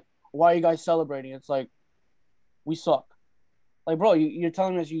coach is like, why are you guys celebrating? It's like we suck. Like, bro, you're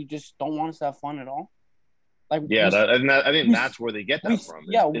telling us you just don't want us to have fun at all? Like, yeah, I think that's where they get that from.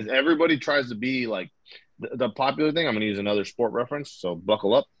 Yeah. Is everybody tries to be like the popular thing? I'm going to use another sport reference, so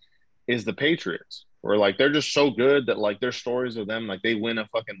buckle up. Is the Patriots, where like they're just so good that like their stories of them, like they win a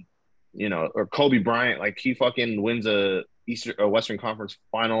fucking, or Kobe Bryant, like he fucking wins a Western Conference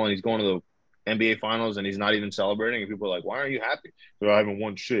final and he's going to the NBA finals and he's not even celebrating, and people are like, why aren't you happy? Because I haven't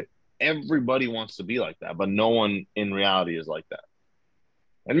won shit. Everybody wants to be like that, but no one in reality is like that.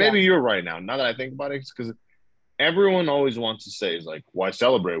 And maybe you're right now. Now that I think about it, it's because everyone always wants to say is like, why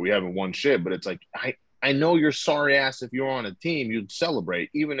celebrate? We haven't won shit. But it's like, I know you're sorry ass if you're on a team, you'd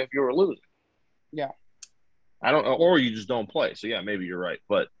celebrate even if you're losing. Yeah. I don't know, or you just don't play. So yeah, maybe you're right.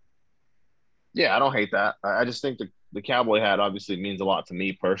 But yeah, I don't hate that. I just think the cowboy hat obviously means a lot to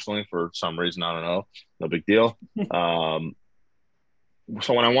me personally for some reason. I don't know. No big deal.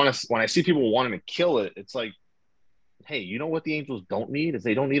 So when I see people wanting to kill it, it's like, hey, you know what the Angels don't need is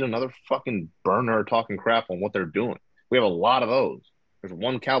they don't need another fucking burner talking crap on what they're doing. We have a lot of those. There's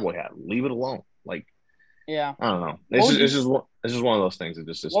one cowboy hat. Leave it alone. Like, yeah, I don't know. It's just one of those things that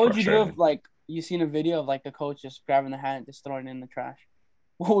just is what would you do frustrating. if like you seen a video of like the coach just grabbing the hat and just throwing it in the trash?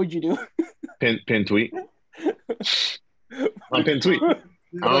 What would you do? Pin tweet. On pin tweet. I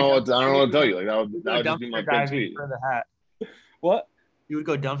don't know what to tell you. Like that would just be my pin tweet. For the hat. What? You would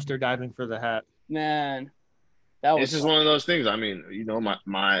go dumpster diving for the hat. Man, that was. It's just one of those things. I mean,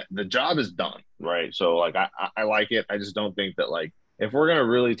 the job is done, right? So like I like it. I just don't think that like if we're gonna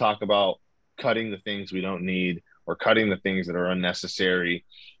really talk about cutting the things we don't need or cutting the things that are unnecessary,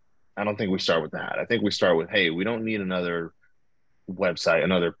 I don't think we start with that. I think we start with, hey, we don't need another website,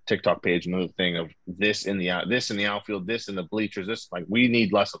 another TikTok page, another thing of this in the outfield, this in the bleachers, this like we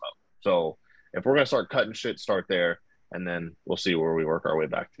need less of them. So if we're gonna start cutting shit, start there, and then we'll see where we work our way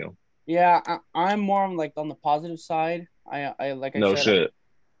back to. Yeah, I'm more on like on the positive side. I like I No said, shit.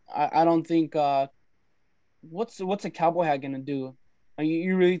 I don't think what's a cowboy hat gonna do?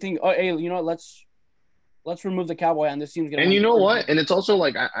 You really think? Oh, hey, you know what? Let's remove the cowboy hat and this team's gonna. And you know what? And it's also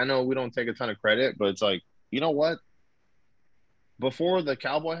like I know we don't take a ton of credit, but it's like, you know what? Before the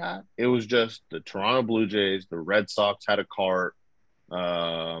cowboy hat, it was just the Toronto Blue Jays, the Red Sox had a cart.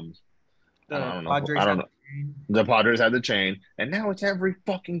 I don't know. The Padres had the chain, and now it's every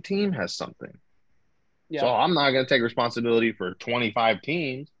fucking team has something. Yeah. So I'm not going to take responsibility for 25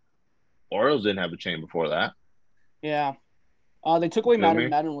 teams. Orioles didn't have a chain before that. Yeah. They took away Madden.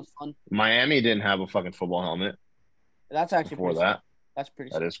 Madden was fun. Miami didn't have a fucking football helmet. That's actually before that. Cool. That's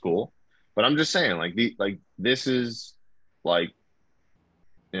pretty. That is cool. But I'm just saying, this is like,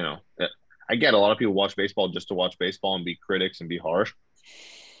 I get a lot of people watch baseball just to watch baseball and be critics and be harsh.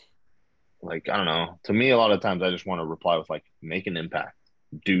 Like, I don't know. To me, a lot of times I just want to reply with like, make an impact,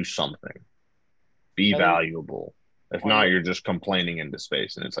 do something, be valuable. If not, you're just complaining into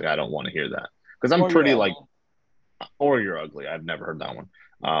space. And it's like, I don't want to hear that. Because I'm pretty like, or you're ugly. I've never heard that one.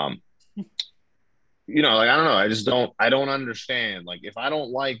 I don't know. I don't understand. Like, if I don't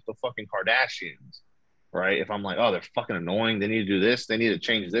like the fucking Kardashians, right? If I'm like, oh, they're fucking annoying. They need to do this. They need to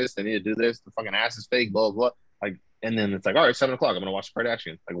change this. They need to do this. The fucking ass is fake, blah, blah. Like, And then it's like, all right, 7 o'clock. I'm gonna watch the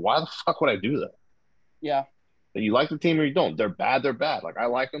Kardashians. Like, why the fuck would I do that? Yeah. Like, you like the team or you don't. They're bad. They're bad. Like, I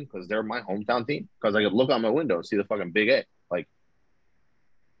like them because they're my hometown team. Because I could look out my window and see the fucking Big A. Like,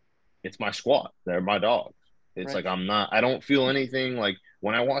 it's my squad. They're my dogs. It's Right. like I don't feel anything. Like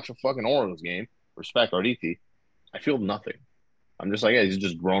when I watch a fucking Orioles game, respect RDT, I feel nothing. I'm just like, yeah, these are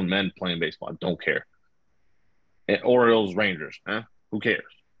just grown men playing baseball. I don't care. Orioles, Rangers, who cares?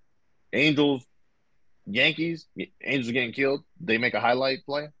 Angels, Yankees, Angels are getting killed. They make a highlight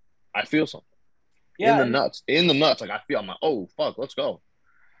play. I feel something Yeah. in the nuts. Like I feel, I'm like, oh fuck, let's go.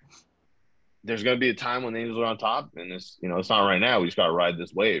 There's gonna be a time when the Angels are on top, and it's it's not right now. We just gotta ride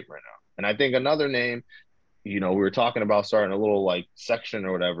this wave right now. And I think another name, we were talking about starting a little like section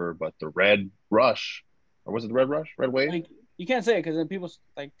or whatever, but the Red Rush, or was it the Red Rush, Red Wave? Like, you can't say it because then people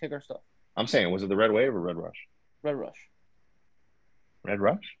like take our stuff. I'm saying, was it the Red Wave or Red Rush? Red Rush, Red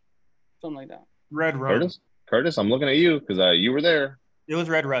Rush. something like that. Red Rush. Curtis, I'm looking at you because you were there. It was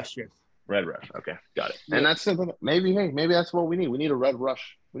Red Rush, yes. Red Rush. Okay, got it. Yeah. And that's simple. Maybe that's what we need. We need a Red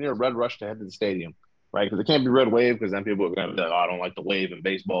Rush. We need a Red Rush to head to the stadium, right? Because it can't be Red Wave because then people are going to be like, oh, I don't like the wave in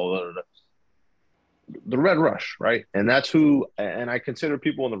baseball. Blah, blah, blah. The Red Rush, right? And that's who. And I consider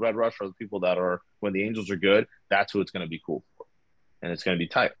people in the Red Rush are the people that are when the Angels are good. That's who it's going to be cool for, and it's going to be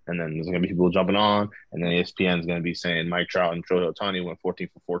tight. And then there's going to be people jumping on, and then ESPN is going to be saying Mike Trout and Shohei Ohtani went 14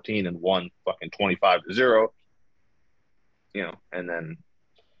 for 14 and won fucking 25-0. And then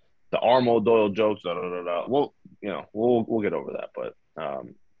the Armo Doyle jokes, Well, we'll get over that. But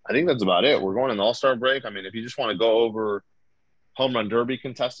I think that's about it. We're going in the All-Star break. I mean, if you just want to go over Home Run Derby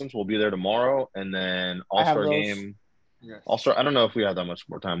contestants, we'll be there tomorrow. And then All-Star game. Yes. All-Star, I don't know if we have that much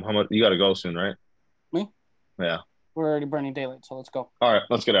more time. How much? You got to go soon, right? Me? Yeah. We're already burning daylight, so let's go. All right,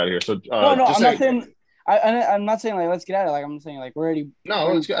 let's get out of here. So No, I'm not saying. I'm not saying like let's get out of it. Like I'm saying like we're already.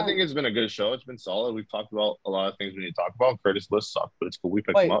 No, it's good. I think it's been a good show. It's been solid. We've talked about a lot of things we need to talk about. Curtis list sucked, but it's cool. We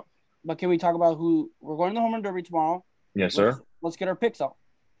picked them up. But can we talk about who we're going to the Home Run Derby tomorrow? Yes, sir. Let's get our picks out.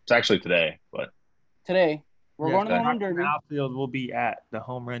 It's actually today, but today we're going to the Home Run Derby. Outfield will be at the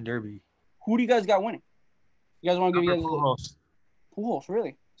Home Run Derby. Who do you guys got winning? You guys want to give you guys Pujols. Pujols,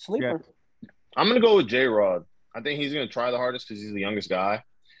 really? Sleeper. Yeah. I'm gonna go with J-Rod. I think he's gonna try the hardest because he's the youngest guy,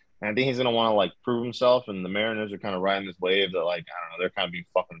 and I think he's gonna want to like prove himself. And the Mariners are kind of riding this wave that like I don't know, they're kind of being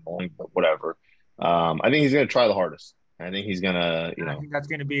fucking annoying, but whatever. I think he's gonna try the hardest. I think he's gonna, I think that's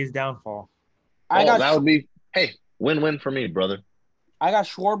gonna be his downfall. That would be win-win for me, brother. I got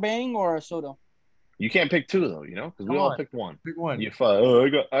Schwarber or Soto. You can't pick two though, because we all picked one. Pick one.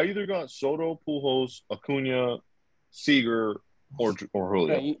 I either got Soto, Pujols, Acuna, Seager, or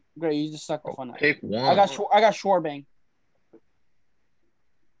Julio. Great, you just suck the fun out. Pick one. I got Schwarber.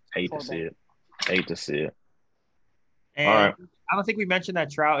 Hate to see it. And all right. I don't think we mentioned that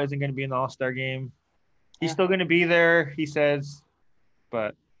Trout isn't going to be in the All-Star game. He's still going to be there, he says,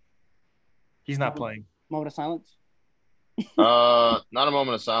 but he's not playing. Moment of silence. Not a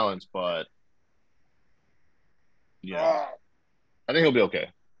moment of silence, but yeah, I think he'll be okay.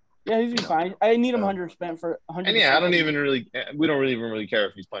 Yeah, he's be fine. I need him 100% for 100%. And yeah, we don't even really care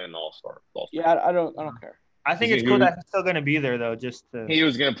if he's playing the All-Star. Yeah, I don't care. I think it's cool that he's still going to be there though. He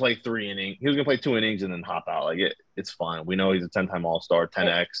was going to play 3 innings. He was going to play 2 innings and then hop out. Like it's fine. We know he's a 10-time All-Star,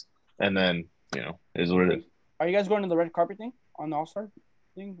 10X, and then is what it is. Are you guys going to the red carpet thing on the All-Star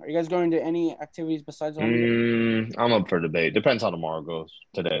thing? Are you guys going to any activities besides the I'm up for debate. Depends how tomorrow goes.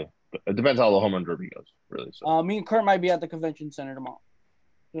 Today, it depends how the Home Run Derby goes. Really. So. Me and Kurt might be at the convention center tomorrow.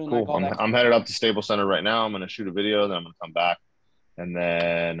 Cool. I'm headed up to Staples Center right now. I'm going to shoot a video, then I'm going to come back. And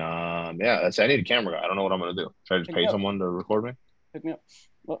then, I need a camera guy. I don't know what I'm going to do. Should I just pay someone to record me? Pick me up.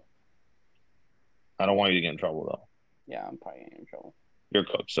 Look. I don't want you to get in trouble, though. Yeah, I'm probably getting in trouble. You're a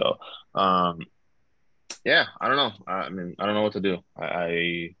coach. So, I don't know. I mean, I don't know what to do.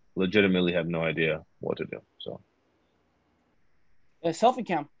 I legitimately have no idea what to do. So, selfie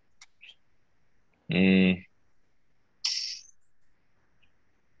cam.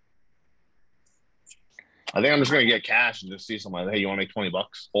 I think I'm just gonna get cash and just see somebody. Hey, you want to make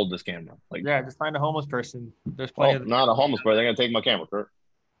 $20? Hold this camera. Like, yeah, just find a homeless person. There's plenty. Not a homeless person. They're gonna take my camera, Kurt.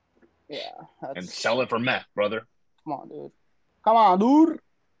 Yeah, and sell it for meth, brother. Come on, dude.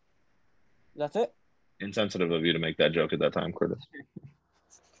 That's it. Insensitive of you to make that joke at that time, Curtis.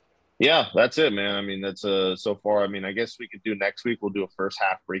 Yeah, that's it, man. I mean, that's so far. I mean, I guess we could do next week. We'll do a first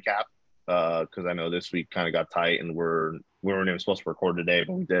half recap because I know this week kind of got tight and we weren't even supposed to record today,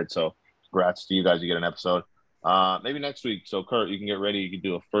 but we did. So, congrats to you guys. You get an episode. Maybe next week. So, Kurt, you can get ready. You can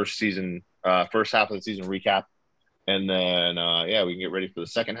do a first half of the season recap, and then we can get ready for the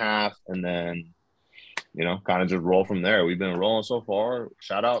second half, and then kind of just roll from there. We've been rolling so far.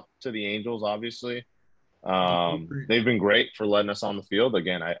 Shout out to the Angels, obviously. They've been great for letting us on the field.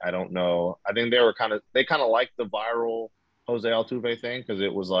 Again, I don't know. I think they kind of liked the viral Jose Altuve thing because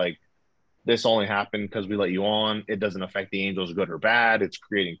it was like this only happened because we let you on. It doesn't affect the Angels good or bad. It's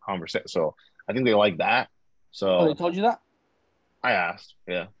creating conversation. So I think they like that. Oh, they So told you that? I asked,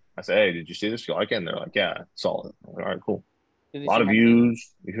 yeah. I said, hey, did you see this? You like it? And they're like, yeah, solid. I'm like, all right, cool. Did A they lot see of my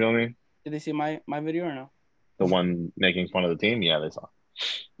views. You feel me? Did they see my video or no? The one making fun of the team? Yeah, they saw.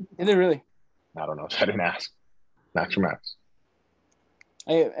 Did they really? I don't know. I didn't ask. Max for Max.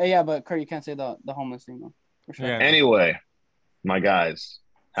 Yeah, but Kurt, you can't say the homeless thing though. For sure. Yeah. Anyway, my guys,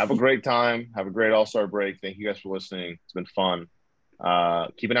 have a great time. Have a great All-Star break. Thank you guys for listening. It's been fun.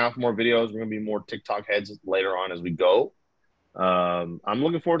 Keep an eye out for more videos. We're going to be more TikTok heads later on as we go. I'm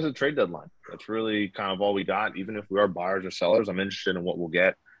looking forward to the trade deadline. That's really kind of all we got. Even if we are buyers or sellers, I'm interested in what we'll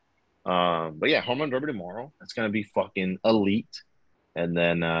get. But yeah, home run derby tomorrow. That's going to be fucking elite. And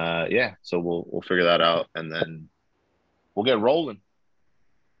then, yeah, so we'll figure that out. And then we'll get rolling.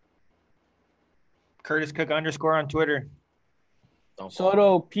 Curtis Cook _ on Twitter. Don't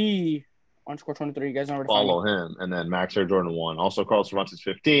Soto P _23. You guys know where to follow find me. him. And then Max Air Jordan 1. Also, Carlos Cervantes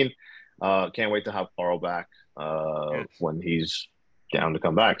 15. Can't wait to have Carl back when he's down to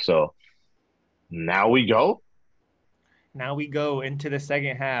come back. So now we go. Now we go into the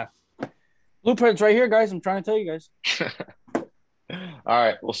second half. Blueprints right here, guys. I'm trying to tell you guys. All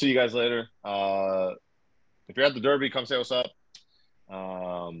right. We'll see you guys later. If you're at the Derby, come say what's up.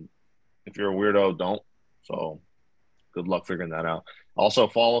 If you're a weirdo, don't. So good luck figuring that out. Also,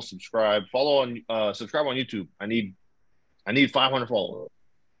 subscribe on YouTube. I need 500 followers.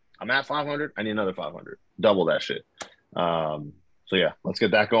 I'm at 500. I need another 500. Double that shit. So yeah, let's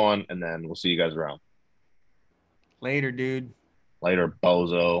get that going, and then we'll see you guys around. Later, dude. Later,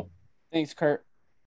 bozo. Thanks, Kurt.